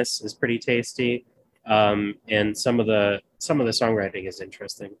on this is pretty tasty, and some of the songwriting is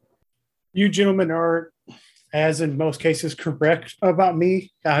interesting. You gentlemen are as in most cases, correct about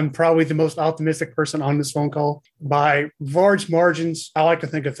me. I'm probably the most optimistic person on this phone call. By large margins, I like to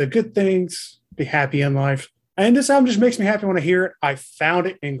think of the good things, be happy in life. And this album just makes me happy when I hear it. I found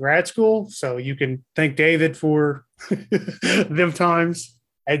it in grad school, so you can thank David for them times.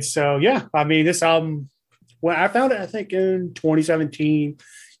 And so, yeah, I mean, this album, when I found it, I think in 2017,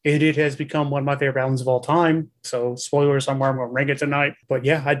 and it has become one of my favorite albums of all time. So, spoilers somewhere, I'm going to rank it tonight. But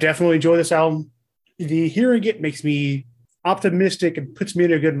yeah, I definitely enjoy this album. The hearing it makes me optimistic and puts me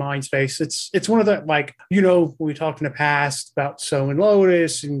in a good mind space. It's one of the, like, you know, we talked in the past about So and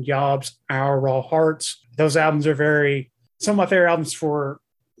Lotus and Yob's Our Raw Hearts. Those albums are some of my favorite albums for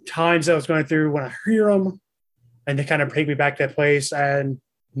times I was going through when I hear them, and they kind of take me back to that place. And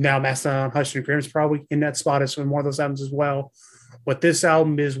now Mastodon Hush and Grim is probably in that spot as one of those albums as well. But this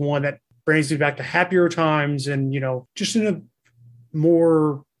album is one that brings me back to happier times and, you know, just in a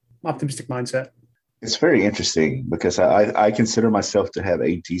more optimistic mindset. It's very interesting because I consider myself to have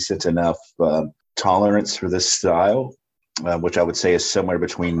a decent enough tolerance for this style, which I would say is somewhere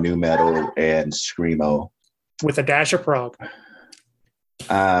between nu metal and screamo. With a dash of prog.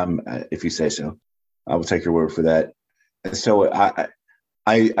 If you say so. I will take your word for that. And so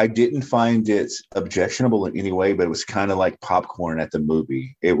I didn't find it objectionable in any way, but it was kind of like popcorn at the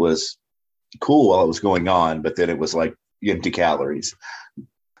movie. It was cool while it was going on, but then it was like empty calories.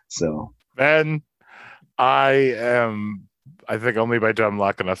 So Ben, I think only by dumb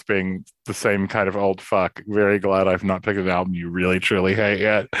luck and us being the same kind of old fuck, very glad I've not picked an album you really truly hate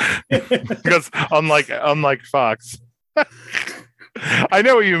yet. Because unlike Fox, I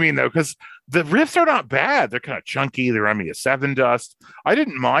know what you mean though, because the riffs are not bad. They're kind of chunky. They remind me of Seven Dust. I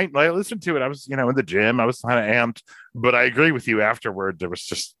didn't mind. I listened to it. I was, in the gym. I was kind of amped. But I agree with you afterward. There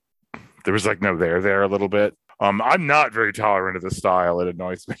was like no there a little bit. I'm not very tolerant of the style. It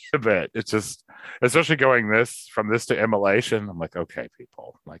annoys me a bit. It's just, especially going from this to Immolation. I'm like, okay,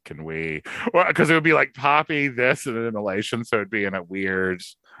 people, like, can we? Well, because it would be like Poppy, this, and then Immolation, so it'd be in a weird.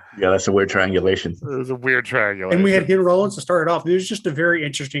 Yeah, that's a weird triangulation. It was a weird triangulation. And we had Hit Rollins to start it off. It was just a very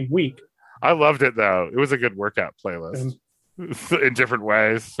interesting week. I loved it though. It was a good workout playlist in different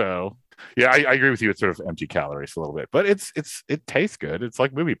ways. So yeah, I agree with you. It's sort of empty calories a little bit, but it tastes good. It's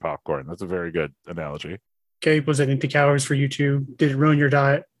like movie popcorn. That's a very good analogy. Okay, was it empty calories for you too? Did it ruin your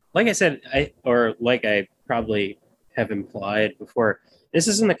diet? Like I said, I probably have implied before, this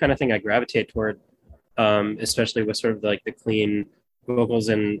isn't the kind of thing I gravitate toward, especially with sort of like the clean vocals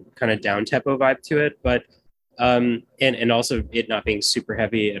and kind of down tempo vibe to it. But and also it not being super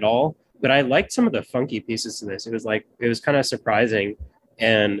heavy at all. But I liked some of the funky pieces to this. It was kind of surprising,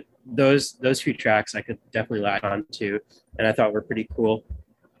 and those few tracks I could definitely latch on to, and I thought were pretty cool.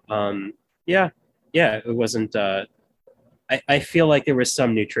 It wasn't. I feel like there was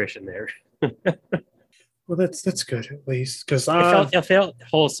some nutrition there. Well, that's good at least, because it felt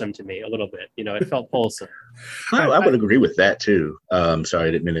wholesome to me a little bit. It felt wholesome. I would agree with that too. Sorry, I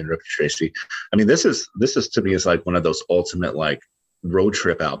didn't mean to interrupt you, Tracy. I mean, this is to me is like one of those ultimate like road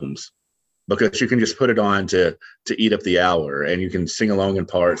trip albums, because you can just put it on to eat up the hour, and you can sing along in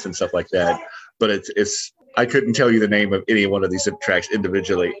parts and stuff like that. But it's I couldn't tell you the name of any one of these tracks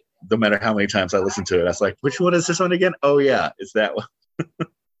individually, no matter how many times I listened to it. I was like, which one is this one again? Oh yeah, it's that one.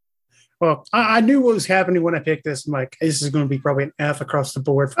 Well, I knew what was happening when I picked this. I'm like, this is going to be probably an F across the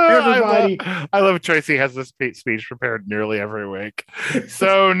board for everybody. I love Tracy has this speech prepared nearly every week.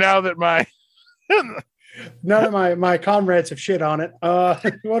 So now that my comrades have shit on it, well,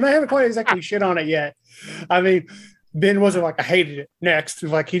 they haven't quite exactly shit on it yet. I mean, Ben wasn't like, I hated it. Next,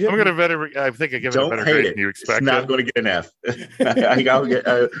 like he didn't. I think I give it a better grade than you expected. It's not going to get an F. I'll get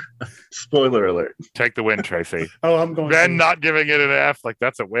spoiler alert. Take the win, Tracy. Oh, I'm going. Ben not giving it an F, like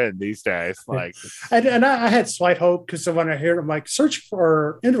that's a win these days. Like, and I had slight hope, because when I heard, I'm like, search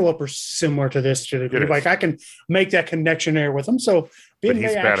for interlopers similar to this to the group. Like I can make that connection there with them. So Ben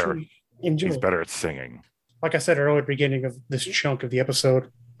may actually enjoy. He's better at singing. Like I said earlier at the beginning of this chunk of the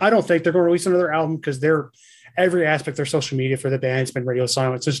episode, I don't think they're going to release another album, because every aspect of their social media for the band's been radio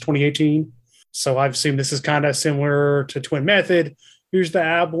silent since 2018. So I've seen this is kind of similar to Twin Method. Here's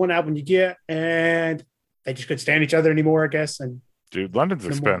the one album you get, and they just couldn't stand each other anymore, I guess. And dude, London's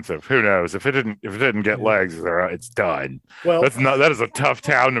expensive. Who knows? If it didn't get legs, it's done. Well, that is a tough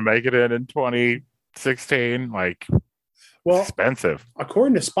town to make it in 2016. Like, expensive.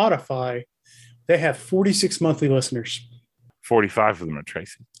 According to Spotify, they have 46 monthly listeners. 45 of them are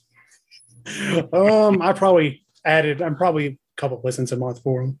Tracy. I'm probably a couple listens a month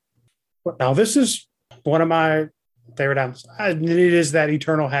for them. But now this is one of my favorite albums. It is that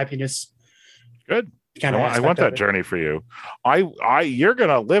Eternal Happiness. Good. I want that journey for you. You're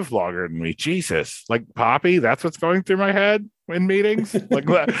gonna live longer than me. Jesus, like Poppy, that's what's going through my head in meetings. like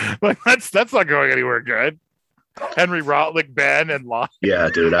that's not going anywhere good. Henry Rotlick, Ben, and Locke. Yeah,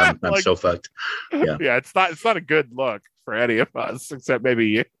 dude, I'm like, so fucked. Yeah, it's not a good look for any of us, except maybe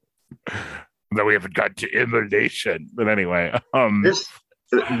you. Though we haven't got to immolation, but anyway,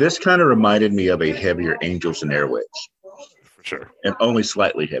 this kind of reminded me of a heavier Angels and Airwaves, for sure, and only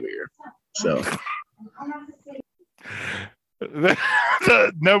slightly heavier. So.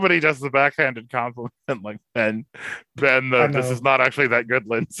 Nobody does the backhanded compliment like Ben. This is not actually that good,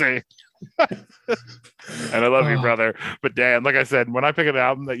 Lindsay. And I love you, brother. But Dan, like I said, when I pick an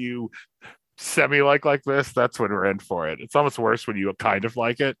album that you semi like this, that's when we're in for it. It's almost worse when you kind of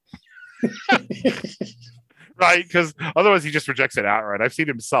like it. Right, because otherwise he just rejects it outright. I've seen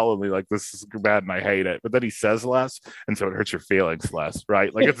him sullenly like, this is bad and I hate it, but then he says less, and so it hurts your feelings less,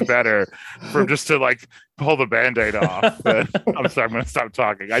 right? Like it's better for him just to like pull the band-aid off. But I'm sorry, I'm gonna stop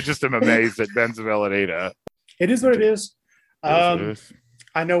talking. I just am amazed at Ben's ability to. It is what it is.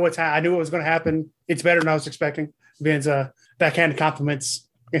 I know I knew what was going to happen. It's better than I was expecting. Ben's backhanded compliments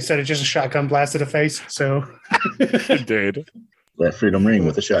instead of just a shotgun blast to the face. So, indeed. Let freedom ring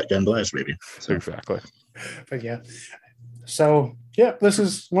with a shotgun blast, maybe. So. Exactly. But yeah. So yeah, this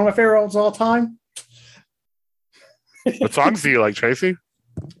is one of my favorite albums of all time. What songs do you like, Tracy?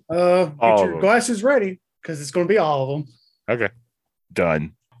 Get your glasses ready because it's going to be all of them. Okay.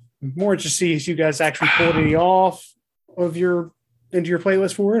 Done. More to see if you guys actually pulled any off of into your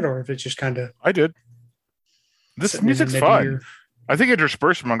playlist for it, or if it's just kind of. I did. This music's fun. I think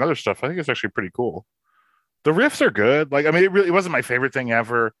interspersed among other stuff. I think it's actually pretty cool. The riffs are good. Like, I mean, it wasn't my favorite thing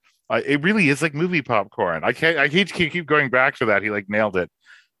ever. It really is like movie popcorn. I keep going back to that. He like nailed it.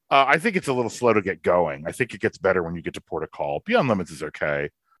 I think it's a little slow to get going. I think it gets better when you get to Port of Call. Beyond Limits is okay.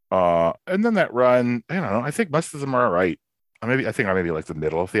 And then that run, I don't know. I think most of them are all right. I think I maybe like the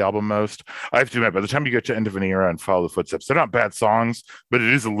middle of the album most. I have to admit, by the time you get to End of an Era and Follow the Footsteps, they're not bad songs, but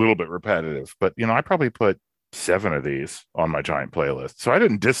it is a little bit repetitive. But I probably put 7 of these on my giant playlist. So I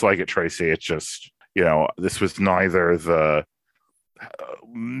didn't dislike it, Tracy. It's just, this was neither the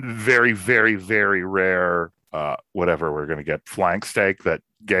very, very, very rare whatever we're going to get flank steak that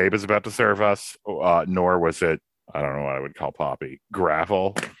Gabe is about to serve us, nor was it, I don't know what I would call Poppy,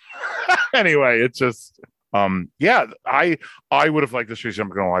 gravel. Anyway, it's just I would have liked this Tracy, I'm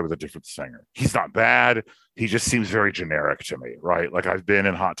going to lie, with a different singer. He's not bad, he just seems very generic to me, right? Like I've been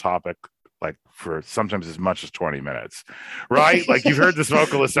in Hot Topic like for sometimes as much as 20 minutes, right? Like you've heard this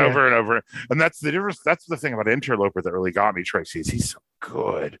vocalist over and over, and that's the difference. That's the thing about Interloper that really got me, Tracy, is he's so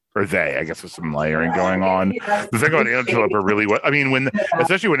good, or they, I guess, with some layering going on. The thing about Interloper really was, I mean,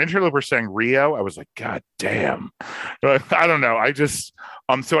 especially when Interloper sang Rio, I was like, God damn. I don't know. I just,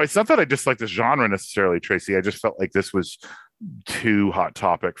 so it's not that I dislike this genre necessarily, Tracy. I just felt like this was too Hot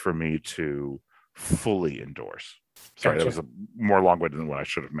Topic for me to fully endorse. Sorry, That was a more long-winded than what I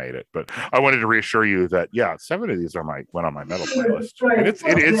should have made it, but I wanted to reassure you that 7 of these went on my metal playlist, and it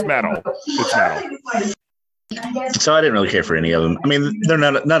is metal. It's metal. So I didn't really care for any of them. I mean,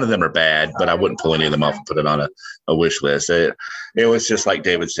 none of them are bad, but I wouldn't pull any of them off and put it on a wish list. It was just like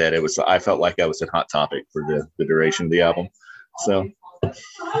David said. I felt like I was in Hot Topic for the duration of the album. So,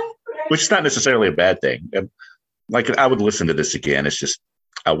 which is not necessarily a bad thing. Like I would listen to this again. It's just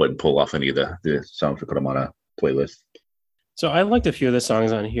I wouldn't pull off any of the songs to put them on a playlist. So I liked a few of the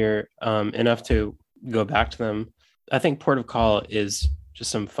songs on here enough to go back to them. I think Port of Call is just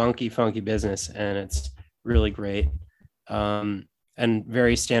some funky business, and it's really great and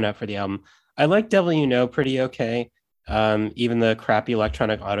very stand up for the album. I like Devil You Know pretty okay, even the crappy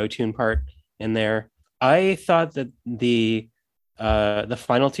electronic auto-tune part in there. I thought that the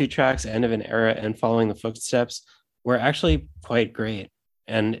final 2 tracks, End of an Era and Following the Footsteps, were actually quite great.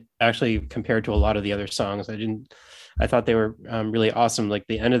 And actually, compared to a lot of the other songs, I thought they were really awesome. Like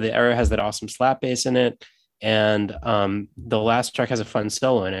the End of the Era has that awesome slap bass in it, and the last track has a fun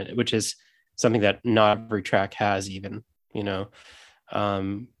solo in it, which is something that not every track has, even,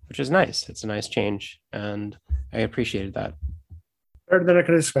 which is nice. It's a nice change, and I appreciated that. Better than I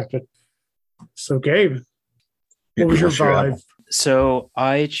could have expected. So, Gabe, what was your vibe? So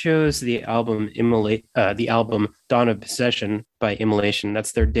I chose the album Dawn of Possession by Immolation.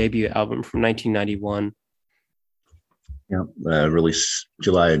 That's their debut album from 1991. Yeah, released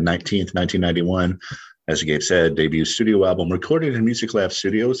July 19th, 1991. As Gabe said, debut studio album recorded in Music Lab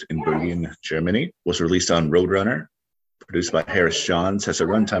Studios in Berlin, Germany. Was released on Roadrunner. Produced by Harris Johns. Has a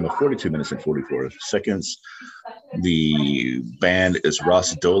runtime of 42 minutes and 44 seconds. The band is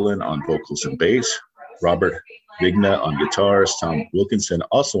Ross Dolan on vocals and bass. Robert Vigna on guitars, Tom Wilkinson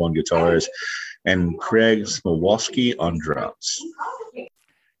also on guitars, and Craig Smolowski on drums.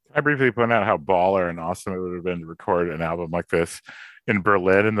 I briefly point out how baller and awesome it would have been to record an album like this in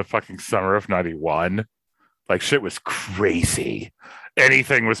Berlin in the fucking summer of '91. Like, shit was crazy.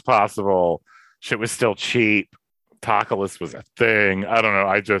 Anything was possible. Shit was still cheap. Apocalypse was a thing. I don't know.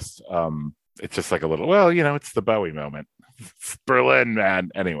 It's just like a little, well, it's the Bowie moment. It's Berlin, man.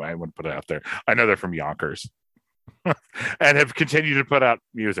 Anyway, I wouldn't put it out there. I know they're from Yonkers and have continued to put out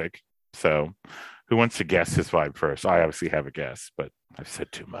music. So who wants to guess his vibe first? I obviously have a guess, but I've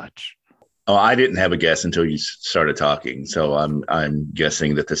said too much. Oh, I didn't have a guess until you started talking. So I'm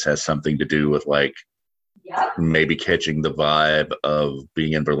guessing that this has something to do with like maybe catching the vibe of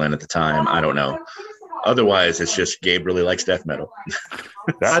being in Berlin at the time. I don't know. Otherwise, it's just Gabe really likes death metal.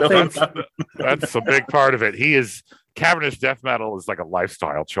 That's a big part of it. Cavernous death metal is like a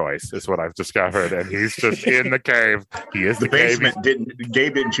lifestyle choice, is what I've discovered, and he's just in the cave. He is the basement.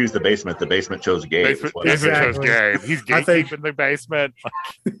 Gabe didn't choose the basement. The basement chose Gabe. Basement chose Gabe. He's gatekeeping in the basement.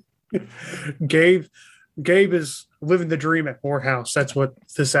 Gabe is living the dream at Morehouse. That's what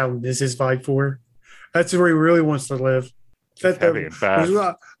this album is his vibe for. That's where he really wants to live.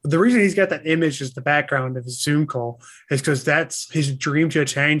 The reason he's got that image as the background of his Zoom call is because that's his dream to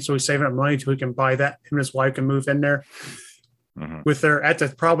attain. So he's saving up money so he can buy that. Him and his wife can move in there with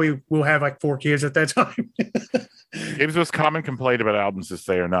probably will have like 4 kids at that time. Gabe's most common complaint about albums is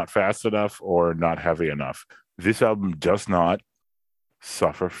they are not fast enough or not heavy enough. This album does not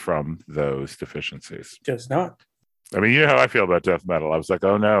suffer from those deficiencies. Does not. I mean, you know how I feel about death metal. I was like,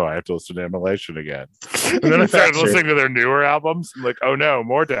 oh no, I have to listen to Immolation again. And then I started listening to their newer albums. I'm like, oh no,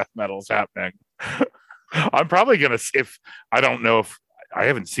 more death metal's happening. I'm probably going to, if I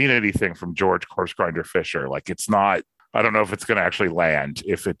haven't seen anything from George Corpsegrinder Fisher. Like, it's not, I don't know if it's going to actually land.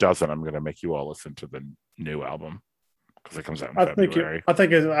 If it doesn't, I'm going to make you all listen to the new album because it comes out in February. I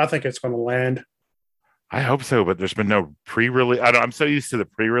think it's going to land. I hope so, but there's been no pre-release. I'm so used to the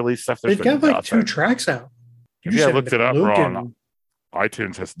pre-release stuff. They've got like 2 tracks out. Yeah, I looked it up wrong.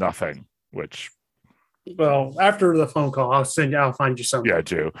 iTunes has nothing, which. Well, after the phone call, I'll find you something. Yeah, I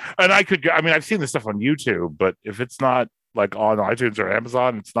do. And I've seen this stuff on YouTube, but if it's not like on iTunes or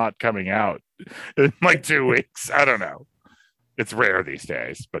Amazon, it's not coming out in like 2 weeks. I don't know. It's rare these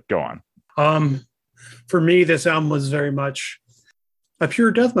days, but go on. For me, this album was very much a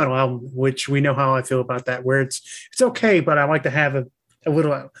pure death metal album, which we know how I feel about that, where it's okay, but I like to have a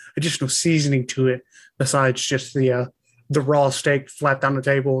little additional seasoning to it besides just the raw steak flat down the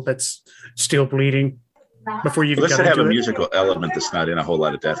table that's still bleeding before you even Let's have a musical element that's not in a whole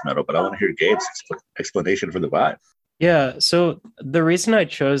lot of death metal, but I want to hear Gabe's explanation for the vibe. Yeah, so the reason I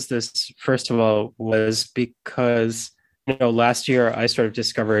chose this, first of all, was because last year I sort of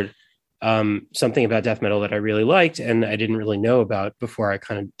discovered something about death metal that I really liked and I didn't really know about before I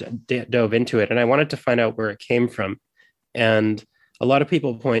kind of dove into it, and I wanted to find out where it came from. And a lot of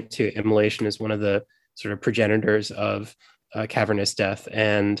people point to Immolation as one of the sort of progenitors of cavernous death.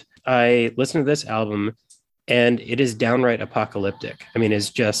 And I listened to this album and it is downright apocalyptic. I mean, it's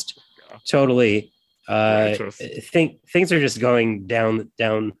just totally, things are just going down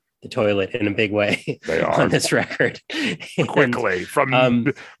the toilet in a big way on this record. Quickly,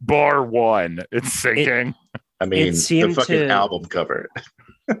 from bar one, it's sinking. The fucking album cover.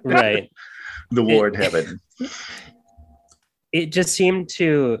 Right. The war in heaven. It just seemed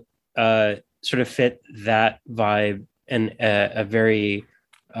to sort of fit that vibe and a very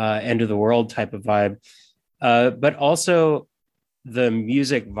end of the world type of vibe. But also the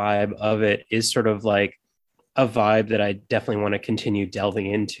music vibe of it is sort of like a vibe that I definitely want to continue delving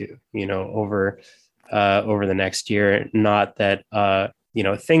into, over the next year. Not that,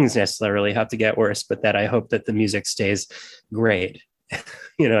 things necessarily have to get worse, but that I hope that the music stays great.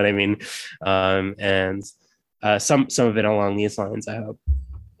 You know what I mean? And some of it along these lines, I hope.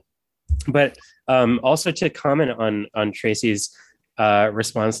 But also to comment on Tracy's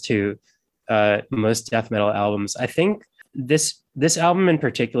response to most death metal albums, I think this album in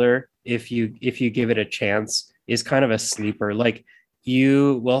particular, if you give it a chance, is kind of a sleeper. Like,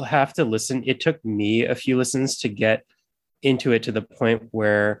 you will have to listen. It took me a few listens to get into it to the point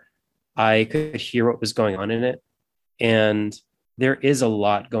where I could hear what was going on in it. And there is a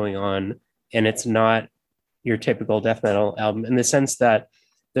lot going on, and it's not your typical death metal album in the sense that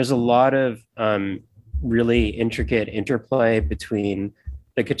there's a lot of really intricate interplay between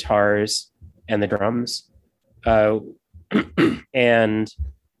the guitars and the drums. And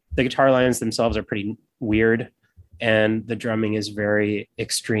the guitar lines themselves are pretty weird, and the drumming is very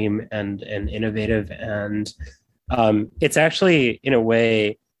extreme and innovative. And it's actually, in a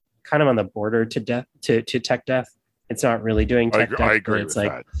way, kind of on the border to death to tech death. It's not really doing tech death. I agree it's with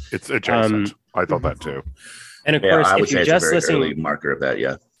like that. It's adjacent. I thought that too. And of course, I would if say you're it's a just very listening, early marker of that.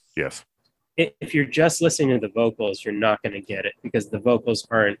 Yeah. Yes. If you're just listening to the vocals, you're not going to get it because the vocals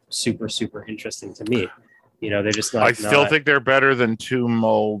aren't super interesting to me. They're just not. I still think they're better than Tomb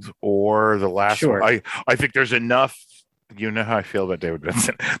Mold or the last one. I think there's enough. You know how I feel about David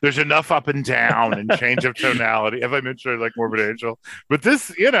Benson. There's enough up and down and change of tonality. Have I mentioned like Morbid Angel? But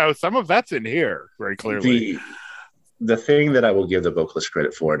this, some of that's in here very clearly. The thing that I will give the vocalist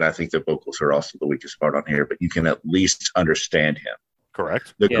credit for, and I think the vocals are also the weakest part on here, but you can at least understand him.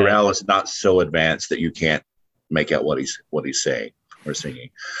 Correct. The growl is not so advanced that you can't make out what he's saying or singing.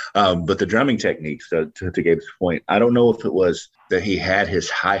 But the drumming techniques, to Gabe's point, I don't know if it was that he had his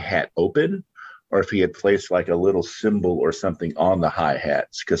hi-hat open or if he had placed like a little cymbal or something on the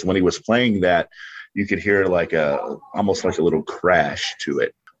hi-hats. Because when he was playing that, you could hear like almost like a little crash to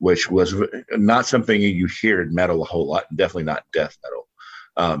it, which was not something you hear in metal a whole lot, and definitely not death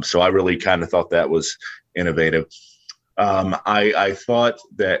metal. So I really kind of thought that was innovative. I thought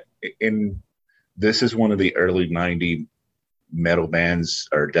that this is one of the early 90 metal bands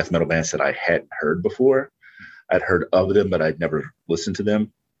or death metal bands that I hadn't heard before. I'd heard of them, but I'd never listened to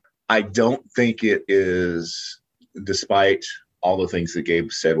them. I don't think it is, despite all the things that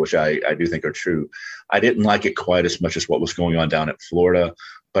Gabe said, which I do think are true, I didn't like it quite as much as what was going on down at Florida,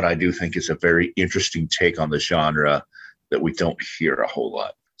 but I do think it's a very interesting take on the genre that we don't hear a whole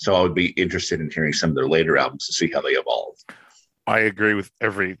lot. So I would be interested in hearing some of their later albums to see how they evolve. I agree with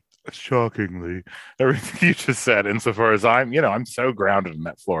shockingly, everything you just said. Insofar as I'm so grounded in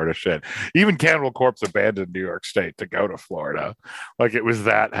that Florida shit. Even Cannibal Corpse abandoned New York State to go to Florida. Like it was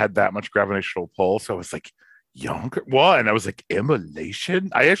had that much gravitational pull. So it was like younger one. I was like Immolation.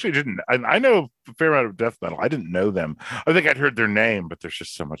 I actually didn't. I know a fair amount of death metal. I didn't know them. I think I'd heard their name, but there's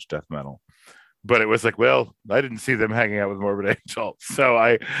just so much death metal. But it was like, well, I didn't see them hanging out with Morbid Angel, so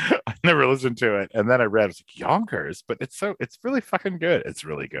I never listened to it. And then I read, I was like, Yonkers, but it's really fucking good. It's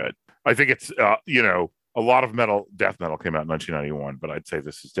really good. I think it's a lot of death metal came out in 1991, but I'd say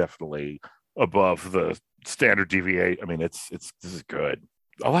this is definitely above the standard deviate. I mean, this is good.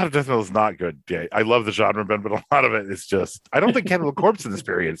 A lot of death metal is not good. Yeah, I love the genre, Ben, but a lot of it is just. I don't think Cannibal Corpse in this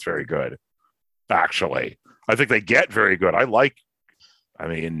period is very good. Actually, I think they get very good.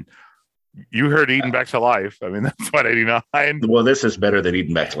 You heard Eaten Back to Life. I mean, that's what 89. Well, this is better than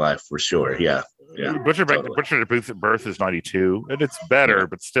Eaten Back to Life for sure. Yeah. Butcher to Birth is 92, and it's better,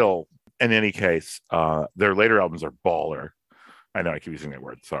 but still. In any case, their later albums are baller. I know I keep using that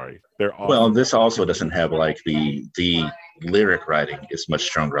word. Sorry. They're awesome. Well, this also doesn't have like the lyric writing is much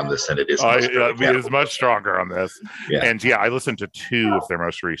stronger on this than it is. It is much stronger on this. Yeah. And I listened to 2 of their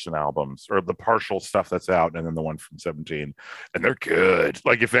most recent albums, or the partial stuff that's out, and then the one from 17, and they're good.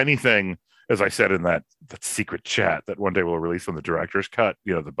 Like if anything, as I said in that secret chat that one day we'll release on the director's cut,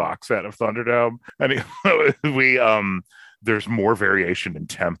 the box set of Thunderdome, and there's more variation in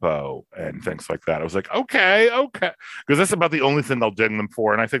tempo and things like that. I was like, okay, because that's about the only thing they'll ding them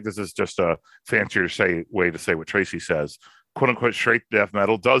for. And I think this is just a fancier way to say what Tracy says. "Quote unquote" straight death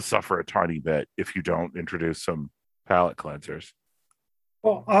metal does suffer a tiny bit if you don't introduce some palate cleansers.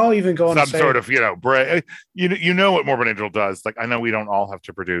 Well, I'll even go on some sort of what Morbid Angel does. Like I know we don't all have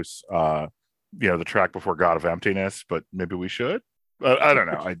to produce the track before God of Emptiness, but maybe we should. I don't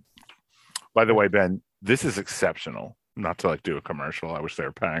know. By the way, Ben, this is exceptional. Not to do a commercial. I wish they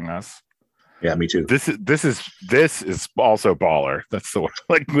were paying us. Yeah, me too. This is also baller. That's the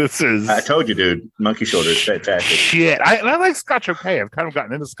word. This is. I told you, dude. Monkey Shoulder is fantastic. Shit, I like Scotch. Okay, I've kind of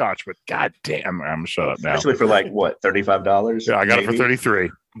gotten into Scotch, but god damn, I'm gonna shut up now. Especially for $35. Yeah, I got it for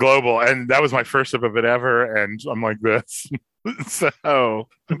 $33 global, and that was my first sip of it ever. And I'm like this. So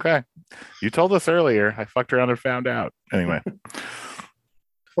okay, you told us earlier. I fucked around and found out. Anyway,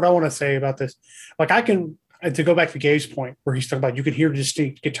 what I want to say about this, to go back to Gabe's point where he's talking about you can hear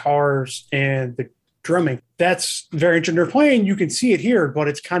distinct guitars and the drumming. That's very interesting. They're playing, you can see it here, but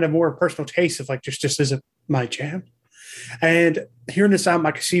it's kind of more a personal taste of just isn't my jam. And hearing this album,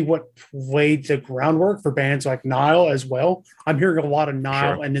 I can see what laid the groundwork for bands like Nile as well. I'm hearing a lot of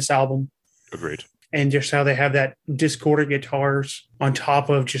Nile in this album. Agreed. And just how they have that discordant guitars on top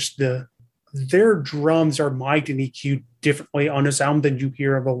of just their drums are mic'd and EQ'd differently on this album than you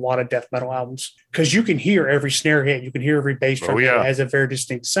hear of a lot of death metal albums. Because you can hear every snare hit, you can hear every bass drum. It has a very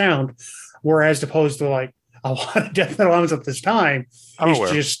distinct sound. Whereas opposed to a lot of death metal albums at this time,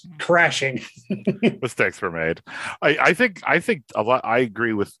 it's just crashing. Mistakes were made. I think a lot. I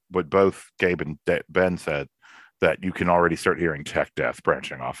agree with what both Gabe and Ben said, that you can already start hearing tech death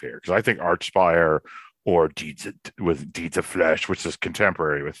branching off here. Because I think Archspire or Deeds of Flesh, which is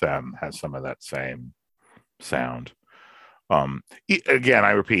contemporary with them, has some of that same sound. Again,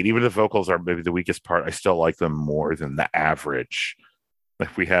 I repeat, even if the vocals are maybe the weakest part, I still like them more than the average.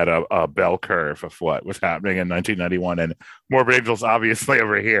 If we had a bell curve of what was happening in 1991, and Morbid Angel's obviously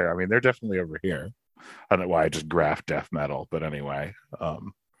over here. I mean, they're definitely over here. I don't know why I just graphed death metal, but anyway,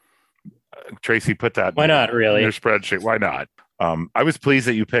 Tracy, put that. Why not, really? In your spreadsheet. Why not? I was pleased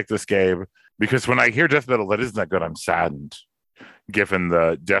that you picked this game because when I hear death metal that isn't that good, I'm saddened. Given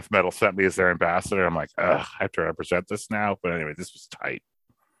the death metal sent me as their ambassador, I'm like, ugh, I have to represent this now. But anyway, this was tight.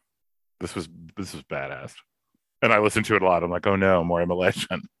 This was badass. And I listened to it a lot. I'm like, oh no, more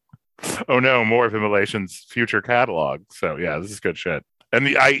Immolation. Oh no, more of Immolation's future catalog. So yeah, this is good shit.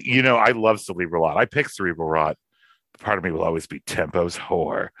 And I love Cerebral Rot. I picked Cerebral Rot. Part of me will always be Tempo's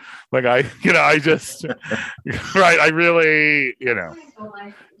whore. Like I just right. I really,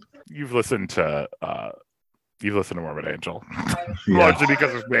 you've listened to Morbid Angel largely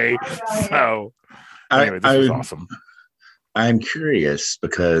because of me. So anyway, this was awesome. I'm curious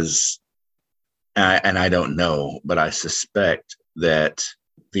because. And I don't know, but I suspect that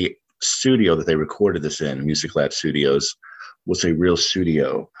the studio that they recorded this in, Music Lab Studios, was a real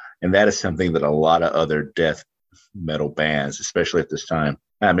studio. And that is something that a lot of other death metal bands, especially at this time,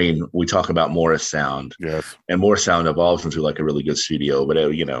 I mean, we talk about Morris Sound. Yes. And Morris Sound evolved into like a really good studio, but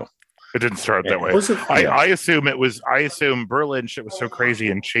it didn't start that way. I assume Berlin shit was so crazy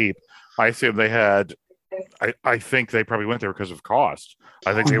and cheap. I assume they had I think they probably went there because of cost.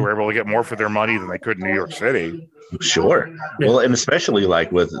 I think they were able to get more for their money than they could in New York City. Sure. Well, and especially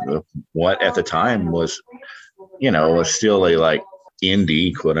like with what at the time was, was still a like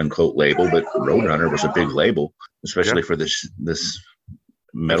indie quote unquote label, but Roadrunner was a big label, especially for this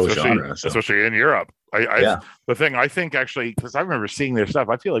metal genre. So. Especially in Europe. The thing I think actually, because I remember seeing their stuff,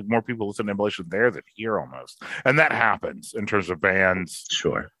 I feel like more people listen to Immolation there than here almost. And that happens in terms of bands.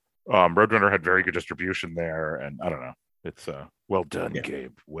 Sure. Roadrunner had very good distribution there, and I don't know. It's well done,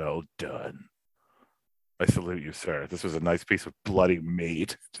 Gabe. Well done. I salute you, sir. This was a nice piece of bloody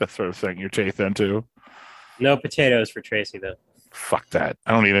meat. That sort of thing your teeth into. No potatoes for Tracy, though. Fuck that.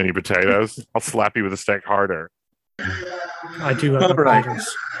 I don't need any potatoes. I'll slap you with a steak harder. I do have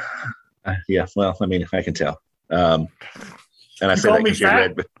potatoes. Yeah, well, I mean, I can tell. And I said that because you're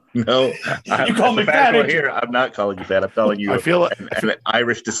red, but no, you call me fat here. I'm not calling you fat. I'm calling you. I feel like an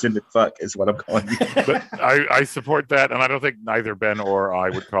Irish descendant fuck is what I'm calling you. But I support that, and I don't think neither Ben or I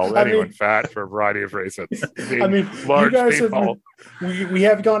would call anyone fat for a variety of reasons. Large people. We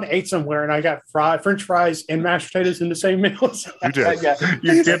have gone and ate somewhere, and I got French fries and mashed potatoes in the same meals. You did.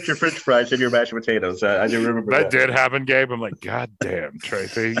 You dipped your French fries in your mashed potatoes. I do remember that. Did happen, Gabe. I'm like, God damn,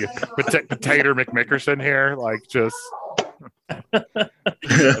 Tracy, Potato McMickerson here, like just.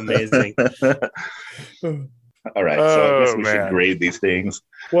 Amazing. All right, so I guess we should grade these things.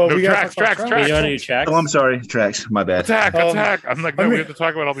 Well, no, we got tracks. You want to do tracks? Oh, I'm sorry, tracks. My bad. Attack. I'm like, no, we have to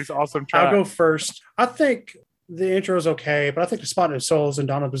talk about all these awesome tracks. I'll go first. I think the intro is okay, but I think the Spot and Souls and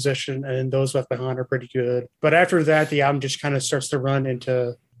Dawn of Position and Those Left Behind are pretty good. But after that, the album just kind of starts to run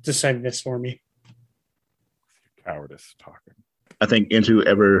into the sameness for me. Cowardice talking. I think Into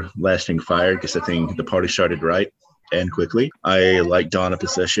Everlasting Fire because I think the party started right and quickly. I like Dawn of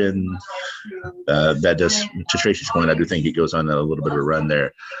Possession. That does, to Tracy's point, I do think it goes on a little bit of a run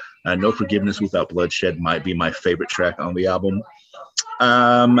there. No Forgiveness Without Bloodshed might be my favorite track on the album.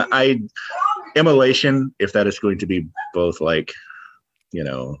 Immolation, if that is going to be both like,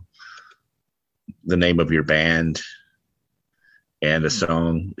 the name of your band and a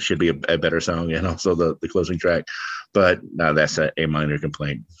song, should be a better song, and also the closing track. But no, that's a minor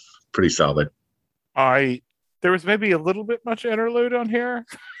complaint. Pretty solid. There was maybe a little bit much interlude on here.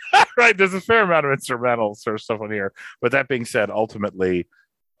 Right, there's a fair amount of instrumental sort of stuff on here. But that being said, ultimately,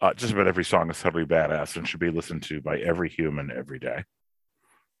 just about every song is totally badass and should be listened to by every human every day.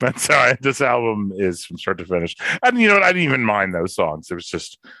 That's all. This album is from start to finish. And you know what? I didn't even mind those songs. It was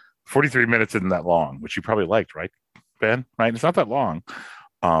just 43 minutes isn't that long, which you probably liked, right, Ben? Right? It's not that long.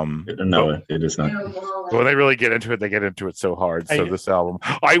 No, it is not. When they really get into it, they get into it so hard. So this album,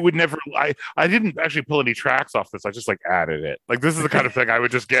 I didn't actually pull any tracks off this. I just added it. Like, this is the kind of thing I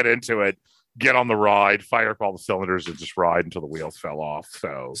would just get into it, get on the ride, fire up all the cylinders, and just ride until the wheels fell off.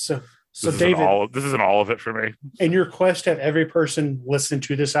 So David, this isn't all of it for me. In your quest to have every person listen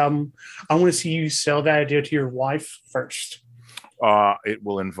to this album, I want to see you sell that idea to your wife first. It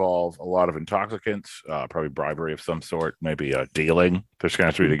will involve a lot of intoxicants, probably bribery of some sort, maybe dealing. There's going to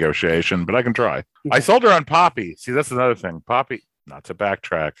have to be negotiation, but I can try. I sold her on Poppy. See, that's another thing. Poppy, not to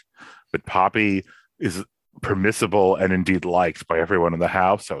backtrack, but Poppy is permissible and indeed liked by everyone in the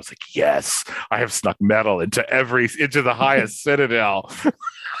house. I was like, yes, I have snuck metal into the highest citadel.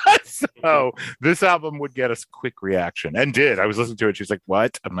 So this album would get us quick reaction, and did. I was listening to it. She's like,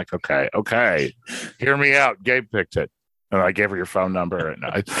 what? I'm like, okay, hear me out. Gabe picked it. And I gave her your phone number, and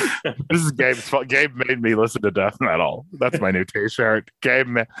this is Gabe's fault. Gabe made me listen to death metal. That's my new T-shirt.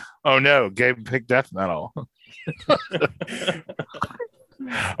 Gabe picked death metal.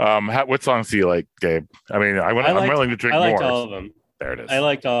 What songs do you like, Gabe? I mean, I'm willing to drink more. I liked all of them. There it is. I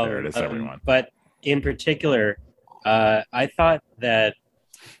liked all of them. There it is, everyone. But in particular, I thought that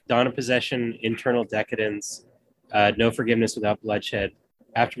Dawn of Possession, Internal Decadence, No Forgiveness Without Bloodshed,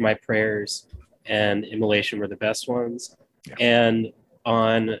 After My Prayers, and Immolation were the best ones. Yeah. And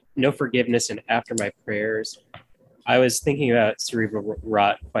on No Forgiveness and After My Prayers, I was thinking about Cerebral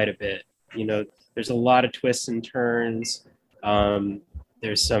Rot quite a bit. You know, there's a lot of twists and turns.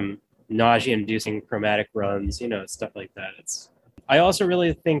 There's some nausea-inducing chromatic runs, you know, stuff like that. I also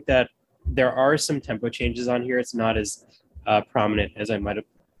really think that there are some tempo changes on here. It's not as prominent as I might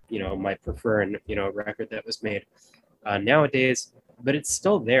prefer in, a record that was made nowadays, but it's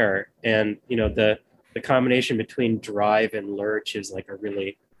still there. And, the combination between drive and lurch is like a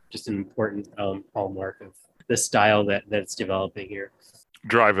really just an important hallmark of the style that's developing here.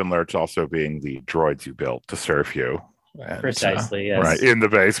 Drive and lurch also being the droids you built to serve you. And, precisely, yes. Right, in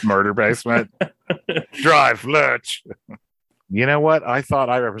the murder basement. Drive, lurch. You know what? I thought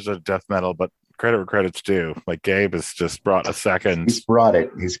I represented death metal, but credit where credit's due. Like, Gabe has just brought a second. He's brought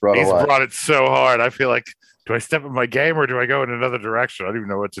it. He's brought it so hard. I feel like, do I step up my game or do I go in another direction? I don't even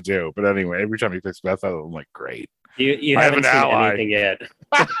know what to do. But anyway, every time he picks death metal, I'm like, great. You haven't seen anything yet.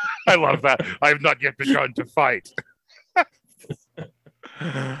 I love that. I have not yet begun to fight.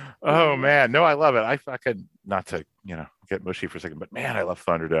 Oh man, no, I love it. I fucking, not to get mushy for a second, but man, I love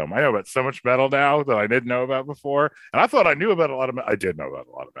Thunderdome. I know about so much metal now that I didn't know about before, and I thought I knew about a lot of metal. I did know about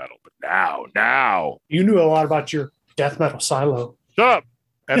a lot of metal, but now you knew a lot about your death metal silo. Shut up.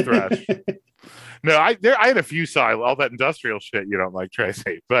 And thrash. No, I had a few silo, all that industrial shit you don't like,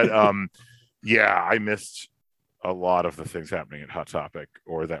 Tracy, but yeah, I missed a lot of the things happening at Hot Topic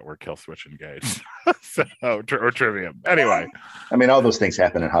or that were Killswitch engaged. Or Trivium. Anyway. I mean, all those things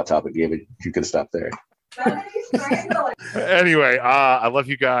happen at Hot Topic, David. You could have stopped there. Anyway, I love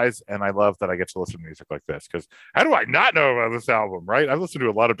you guys, and I love that I get to listen to music like this, because how do I not know about this album, right? I've listened to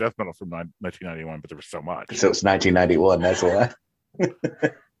a lot of death metal from 1991, but there was so much. So it's 1991, that's a lot.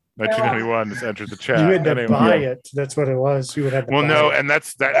 1991 has entered the chat. You had to buy it. That's what it was. You would have to buy it. And that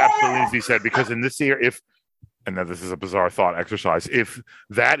absolutely needs to be said, because in this year, and now this is a bizarre thought exercise, if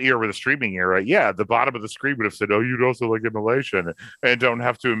that era were the streaming era, yeah, the bottom of the screen would have said, oh, you'd also like Immolation, and don't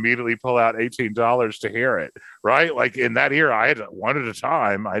have to immediately pull out $18 to hear it, right? Like in that era, I had one at a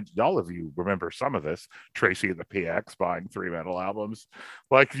time. All of you remember some of this. Tracy and the PX buying 3 metal albums.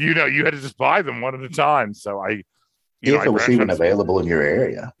 Like, you had to just buy them one at a time. So if it was even available in your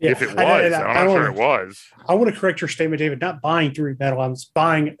area. Yeah. If it was, I'm not sure it was. I want to correct your statement, David. Not buying 3 metal albums,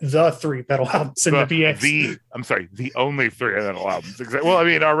 buying the 3 metal albums in the BX. I'm sorry, the only 3 metal albums. Well, I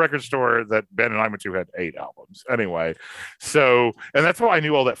mean, our record store that Ben and I went to had 8 albums. Anyway, so, and that's why I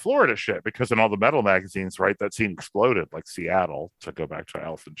knew all that Florida shit, because in all the metal magazines, right, that scene exploded, like Seattle, to go back to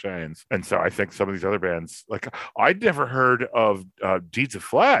Alice in Chains. And so I think some of these other bands, like, I'd never heard of Deeds of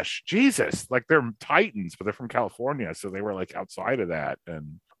Flesh. Jesus, like, they're Titans, but they're from California. So they were like outside of that.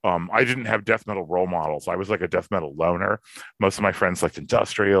 And I didn't have death metal role models. I was like a death metal loner. Most of my friends liked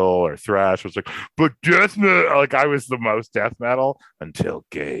industrial or thrash. I was like, but death metal, like I was the most death metal until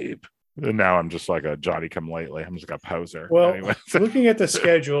Gabe. And now I'm just like a Johnny come lately. I'm just like a poser. Well, anyway. Looking at the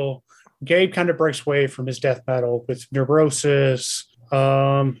schedule, Gabe kind of breaks away from his death metal with Neurosis,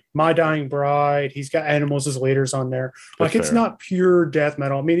 My Dying Bride. He's got Animals as leaders on there. Like, it's not pure death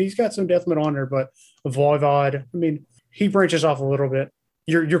metal. I mean, he's got some death metal on there, but Voivod, I mean, he branches off a little bit.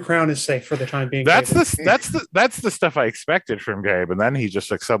 Your crown is safe for the time being. That's the stuff I expected from Gabe, and then he just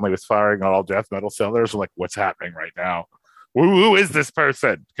like suddenly was firing on all death metal sellers. Like, what's happening right now? Who is this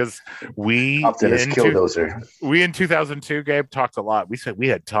person? Because we in 2002, Gabe, talked a lot. We said we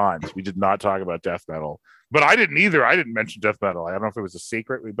had times we did not talk about death metal. But I didn't either. I didn't mention death metal. I don't know if it was a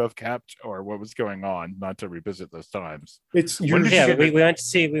secret we both kept or what was going on, not to revisit those times. We went to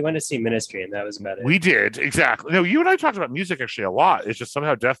see Ministry, and that was about it. We did, exactly. No, you and I talked about music actually a lot. It's just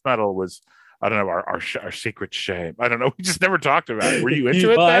somehow death metal was, I don't know, our secret shame. I don't know. We just never talked about it. Were you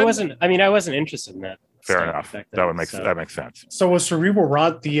into it? Well, then? I wasn't interested in that. Fair enough. That makes sense. So was Cerebral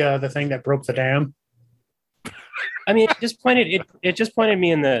Rot the thing that broke the dam? I mean, it just pointed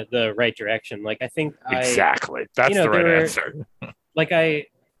me in the right direction. Like, I think exactly. That's the right answer. Like,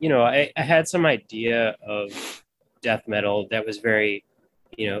 I had some idea of death metal that was very,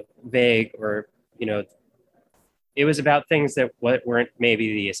 vague, or, it was about things that weren't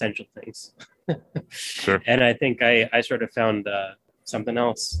maybe the essential things. Sure. And I think I sort of found something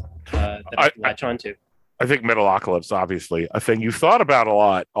else that I could latch onto. I think Metalocalypse, obviously, a thing you thought about a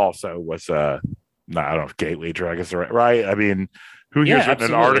lot also was, I don't know if Gateway Dragons are right. I mean, who here's written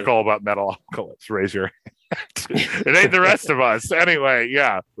an article about Metalocalypse? Raise your hand. It ain't the rest of us. Anyway,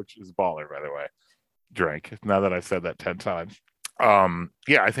 yeah, which is baller, by the way. Drink, now that I've said that 10 times.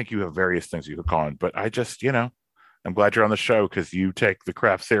 Yeah, I think you have various things you could call on, but I just, I'm glad you're on the show because you take the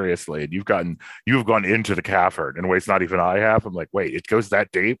craft seriously and you've gone into the cavern in ways not even I have. I'm like, wait, it goes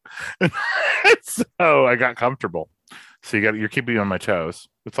that deep. So I got comfortable. So you're keeping me on my toes.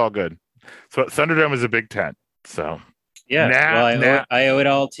 It's all good. So Thunderdome is a big tent. So yeah, I owe it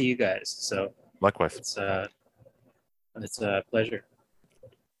all to you guys. So likewise, it's a pleasure.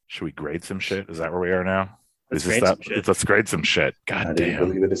 Should we grade some shit? Is that where we are now? Let's grade some shit. God damn. I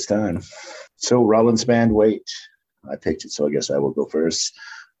believe it is time. So Rollins Band, Wait. I picked it, so I guess I will go first.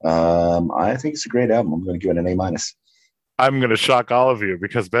 I think it's a great album. I'm going to give it an A-. I'm going to shock all of you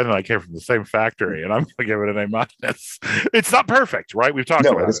because Ben and I came from the same factory, and I'm going to give it an A-. It's not perfect, right? We've talked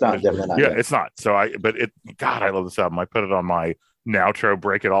about it. It's not. Definitely not. Yeah, it's not. So I love this album. I put it on my Nowtro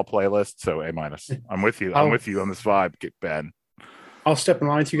Break It All playlist, so A-. I'm with you. I'm with you on this vibe, Ben. I'll step in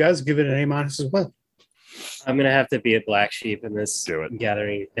line with you guys and give it an A- as well. I'm going to have to be a black sheep in this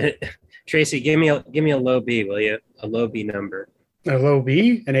gathering. Tracy, give me a low B, will you? A low B number. A low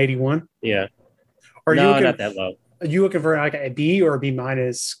B, an 81. Yeah. Not that low. Are you looking for like a B or a B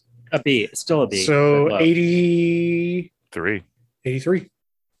minus? A B, still a B. So 83. 83.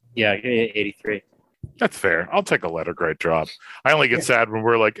 Yeah, give me an 83. That's fair. I'll take a letter grade drop. I only get sad when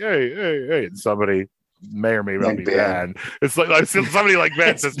we're like, hey, and somebody may or may not be bad. It's like I see somebody like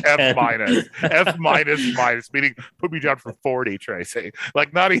Ben says F minus, meaning put me down for 40, Tracy.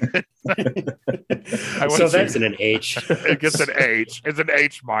 Like not even. So that's an H. It gets an H. It's an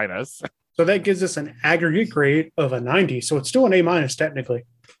H minus. So that gives us an aggregate grade of a 90. So it's still an A- technically.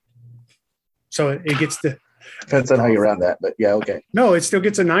 So it gets the. Depends on how you round that, but yeah, okay. No, it still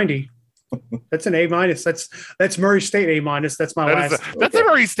gets a 90. That's an A-. That's Murray State A-. That's my last. That's a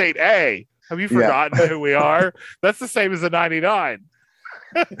Murray State A. Have you forgotten who we are? That's the same as a 99.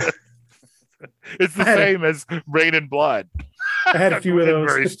 It's the same as Rain and Blood. I had a few of those.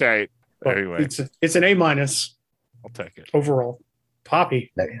 Murray State. Anyway, it's an A-. I'll take it. Overall.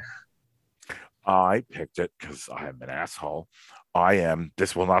 Poppy. I picked it because I am an asshole.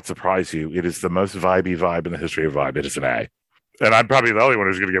 This will not surprise you. It is the most vibey vibe in the history of vibe. It is an A. And I'm probably the only one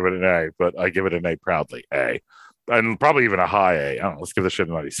who's going to give it an A, but I give it an A proudly. A. And probably even a high A. I don't know. Let's give this shit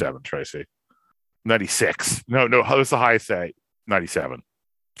a 97, Tracy. 96. No, what's the highest A? 97.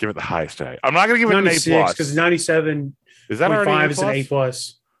 Give it the highest A. I'm not going to give it an A plus because 97. Is that already A+? Is an A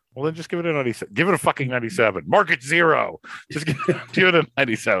plus? Well, then just give it a 97. Give it a fucking 97. Mark it 0. Just give it a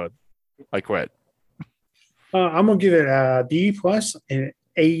 97. I quit. I'm gonna give it a B plus and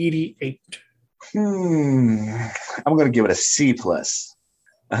 88. I'm gonna give it a C plus.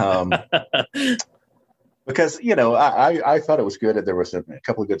 Because I thought it was good. There was a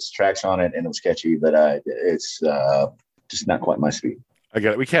couple of good tracks on it, and it was catchy, but it's just not quite my speed. I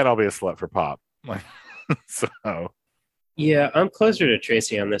get it. We can't all be a slut for pop. So. Yeah, I'm closer to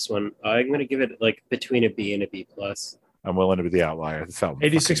Tracy on this one. I'm going to give it like between a B and a B plus. I'm willing to be the outlier.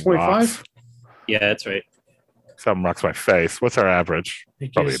 86.5. Yeah, that's right. Something rocks my face. What's our average?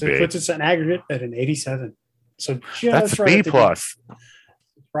 Probably a B. It puts us an aggregate at an 87. So that's right. B plus.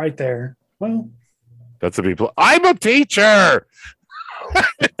 Right there. Well. That's a B plus. I'm a teacher.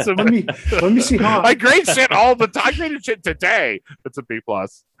 Let me see how I grade shit all the time. I graded shit today. It's a B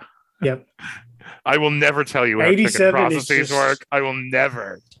plus. Yep. I will never tell you how chicken processes work. I will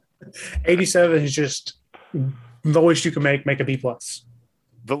never. 87 is just the lowest you can make a B plus.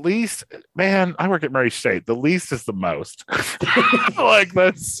 The least, man, I work at Murray State. The least is the most. Like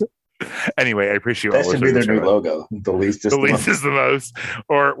that's. Anyway, I appreciate that. Should be their new logo. The least is the most.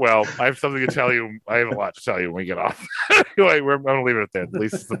 Or, well, I have something to tell you. I have a lot to tell you when we get off. Anyway, I'm going to leave it at that. The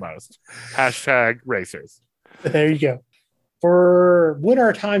least is the most. # racers. There you go. For when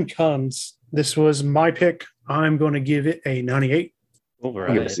our time comes, this was my pick. I'm going to give it a 98. Over.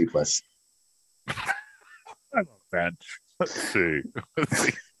 I'll give it a C plus. I love that. Let's see.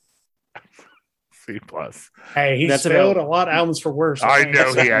 C plus. Hey, he's failed a lot of albums for worse. I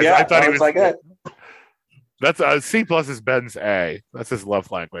know he has. Yeah, I thought he was like that. That's C plus is Ben's A. That's his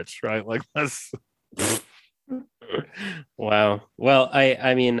love language, right? Like that's. Wow. Well,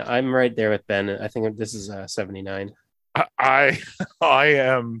 I mean, I'm right there with Ben. I think this is 79. I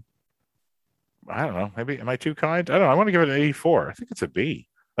am. I don't know. Maybe am I too kind? I don't know. I want to give it an 84. I think it's a B.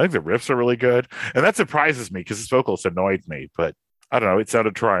 I think the riffs are really good, and that surprises me because this vocalist annoyed me. But I don't know. It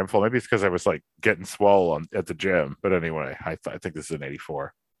sounded triumphal. Maybe it's because I was like getting swole at the gym. But anyway, I think this is an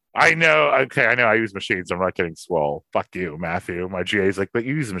 84. I know. Okay, I know. I use machines. I'm not getting swole. Fuck you, Matthew. My GA's like, but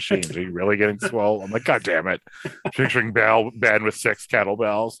you use machines. Are you really getting swole? I'm like, God damn it. Picturing band with 6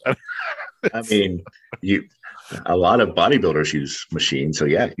 kettlebells. I mean, a lot of bodybuilders use machines, so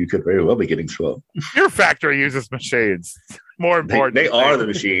yeah, you could very well be getting swole. Your factory uses machines. More important, they are the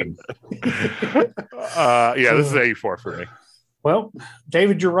machine. Yeah, this is 84 for me. Well,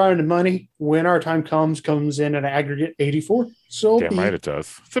 David, you're running the money. When our time comes in at an aggregate 84. So damn right it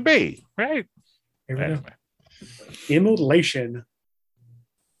does. It's a B, right? Here we go. Immolation.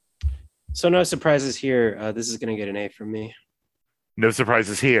 So no surprises here. This is going to get an A from me. No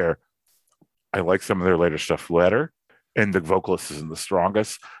surprises here. I like some of their later stuff better, and the vocalist isn't the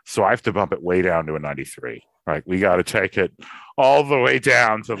strongest, so I have to bump it way down to a 93. Right, we got to take it all the way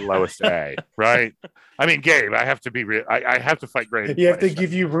down to the lowest A. Right? I mean, Gabe, I have to be real. I have to fight grade. You have to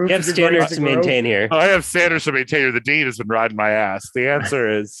give you room. You have standards to maintain here. I have standards to maintain here. The dean has been riding my ass. The answer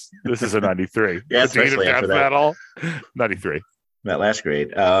is this is a 93. Yeah, the dean of death metal, 93. That last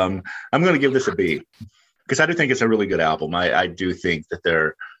grade. I'm going to give this a B because I do think it's a really good album. I do think that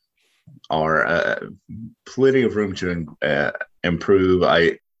there are plenty of room to improve.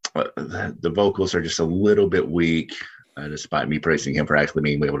 The vocals are just a little bit weak, despite me praising him for actually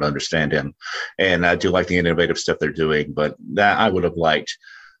being able to understand him. And I do like the innovative stuff they're doing, but that I would have liked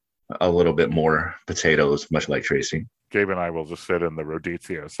a little bit more potatoes, much like Tracy. Gabe and I will just sit in the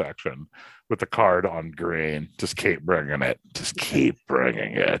Rodizio section with the card on green. Just keep bringing it. Just keep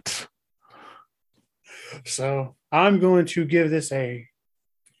bringing it. So I'm going to give this the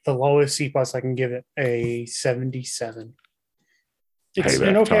lowest C+ I can give it, a 77. It's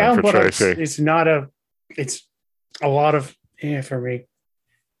an okay album, but it's not it's a lot of for me.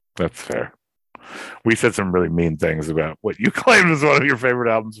 That's fair. We said some really mean things about what you claimed was one of your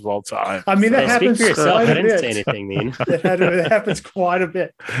favorite albums of all time. I mean, that happens speak for yourself. quite I a didn't bit. say anything mean. It happens quite a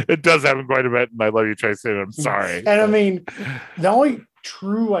bit. It does happen quite a bit, and I love you, Tracy, and I'm sorry. And I mean, the only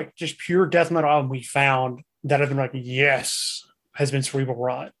true, like, just pure death metal album we found that I've been like, yes, has been Cerebral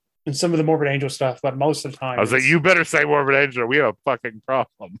Rot. And some of the Morbid Angel stuff, but most of the time. I was like, you better say Morbid Angel. We have a fucking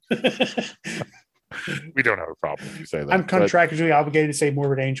problem. We don't have a problem if you say that. I'm contractually obligated to say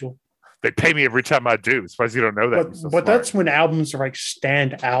Morbid Angel. They pay me every time I do. Surprised you don't know that. But that's when albums are like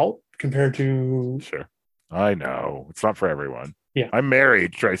stand out compared to. Sure. I know. It's not for everyone. Yeah. I'm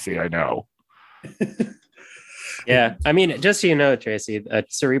married, Tracy. I know. Yeah. I mean, just so you know, Tracy,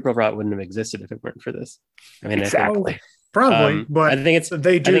 Cerebral Rot wouldn't have existed if it weren't for this. I mean, exactly. Probably, but I think it's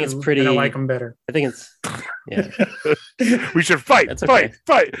they do. I think it's pretty. And I like them better. I think it's yeah. We should fight, okay.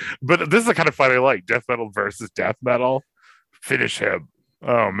 fight. But this is the kind of fight I like: death metal versus death metal. Finish him.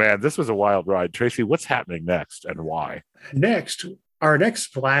 Oh man, this was a wild ride, Tracy. What's happening next, and why? Our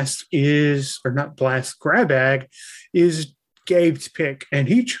next blast is, or not blast, grab bag is Gabe's pick, and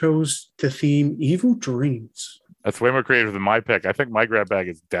he chose the theme "Evil Dreams." That's way more creative than my pick. I think my grab bag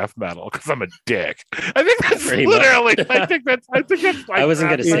is death metal because I'm a dick. I think that's Pretty literally. much. I think that's. I wasn't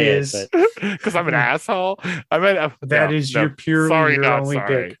going to say it, because I'm an asshole. I mean, that is your purely sorry, your not only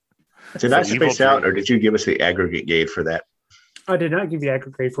sorry. pick. Did I space out, or did you give us the aggregate grade for that? I did not give you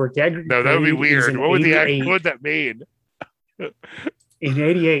aggregate grade for it. The aggregate No, that would be grade is weird. an What would 88. what would that mean? An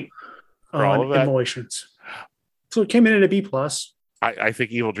 88 For all on of that? Immolations. So it came in at a B+. I think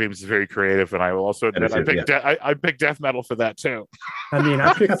Evil Dreams is very creative, and I will also admit I picked death metal for that too. I mean,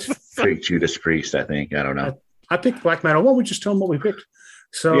 I picked Judas Priest, I think. I don't know. I picked black metal. Well, we just tell them what we picked.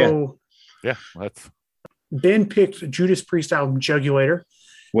 So Yeah, that's Ben picked Judas Priest album Jugulator.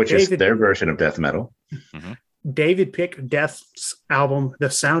 Which is their version of death metal. mm-hmm. David picked Death's album The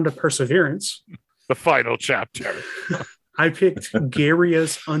Sound of Perseverance. the final chapter. I picked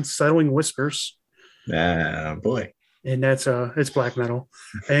Garia's Unsettling Whispers. Boy. And that's it's black metal.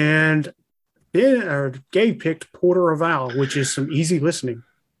 And Gabe picked Porter Reval, which is some easy listening.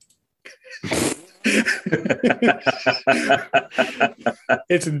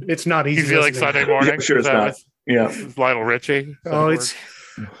 It's not easy. Easy like Sunday morning. Yeah, sure it's not. Yeah. It's Lionel Richie. Oh, it's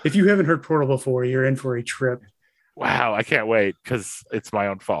if you haven't heard Portal before, you're in for a trip. Wow, I can't wait because it's my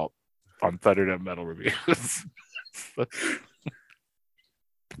own fault on Thunderdome Metal Reviews. But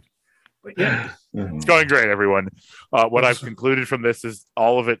yeah. It's going great, everyone. What I've concluded from this is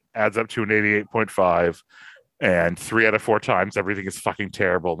all of it adds up to an 88.5, and 3 out of 4 times everything is fucking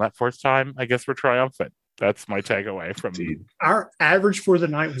terrible. And that fourth time, I guess we're triumphant. That's my takeaway from our average for the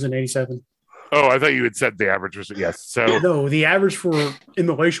night was an 87. Oh, I thought you had said the average was yes. So No, the average for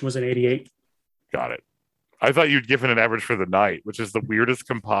Immolation was an 88. got it. I thought you'd given an average for the night, which is the weirdest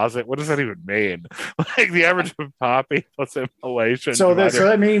composite. What does that even mean? Like the average of Poppy plus Immolation. So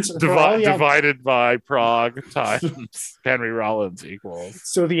that means divided by Prague times Henry Rollins equals.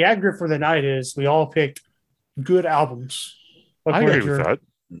 So the aggregate for the night is we all picked good albums. I agree with that.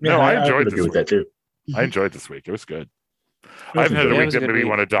 Yeah, No, I enjoyed agree this with that week. too. I enjoyed this week. It was good. I haven't had a good. week It was a that good made me week.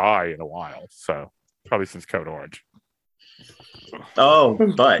 want to die in a while. So probably since Code Orange. Oh,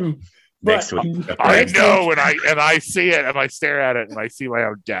 but next But- week. I Next know, and I see it, and I stare at it, and I see my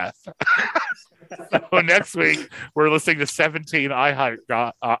own death. So next week we're listening to 17 I Heart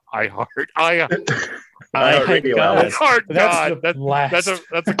God. I Heart Radio God. album. Heart That's God. the last.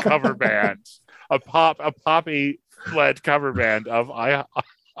 That's a cover band, a poppy led cover band of I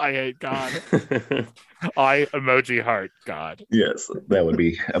Hate God. I emoji heart God. Yes, that would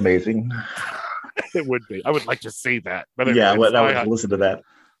be amazing. It would be. I would like to see that. But anyway, Yeah, it's well, I, I would listen to that.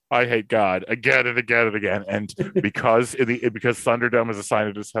 I hate God again and again and again. And because because Thunderdome is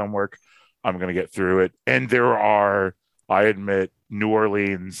assigned his homework, I'm going to get through it. And there are, I admit, New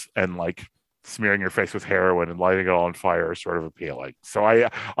Orleans and like smearing your face with heroin and lighting it all on fire are sort of appealing. So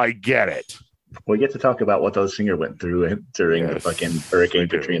I get it. We get to talk about what those singer went through during the Yes, fucking we Hurricane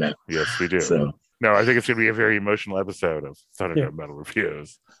do. Katrina. Yes, we do. So No, I think it's going to be a very emotional episode of Thunderdome Yeah. Metal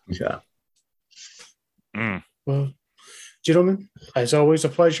Reviews. yeah. Mm. Well, gentlemen, as always, a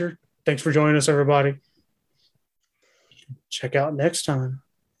pleasure. Thanks for joining us, everybody. Check out next time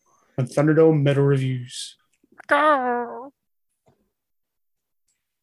on Thunderdome Metal Reviews. Go!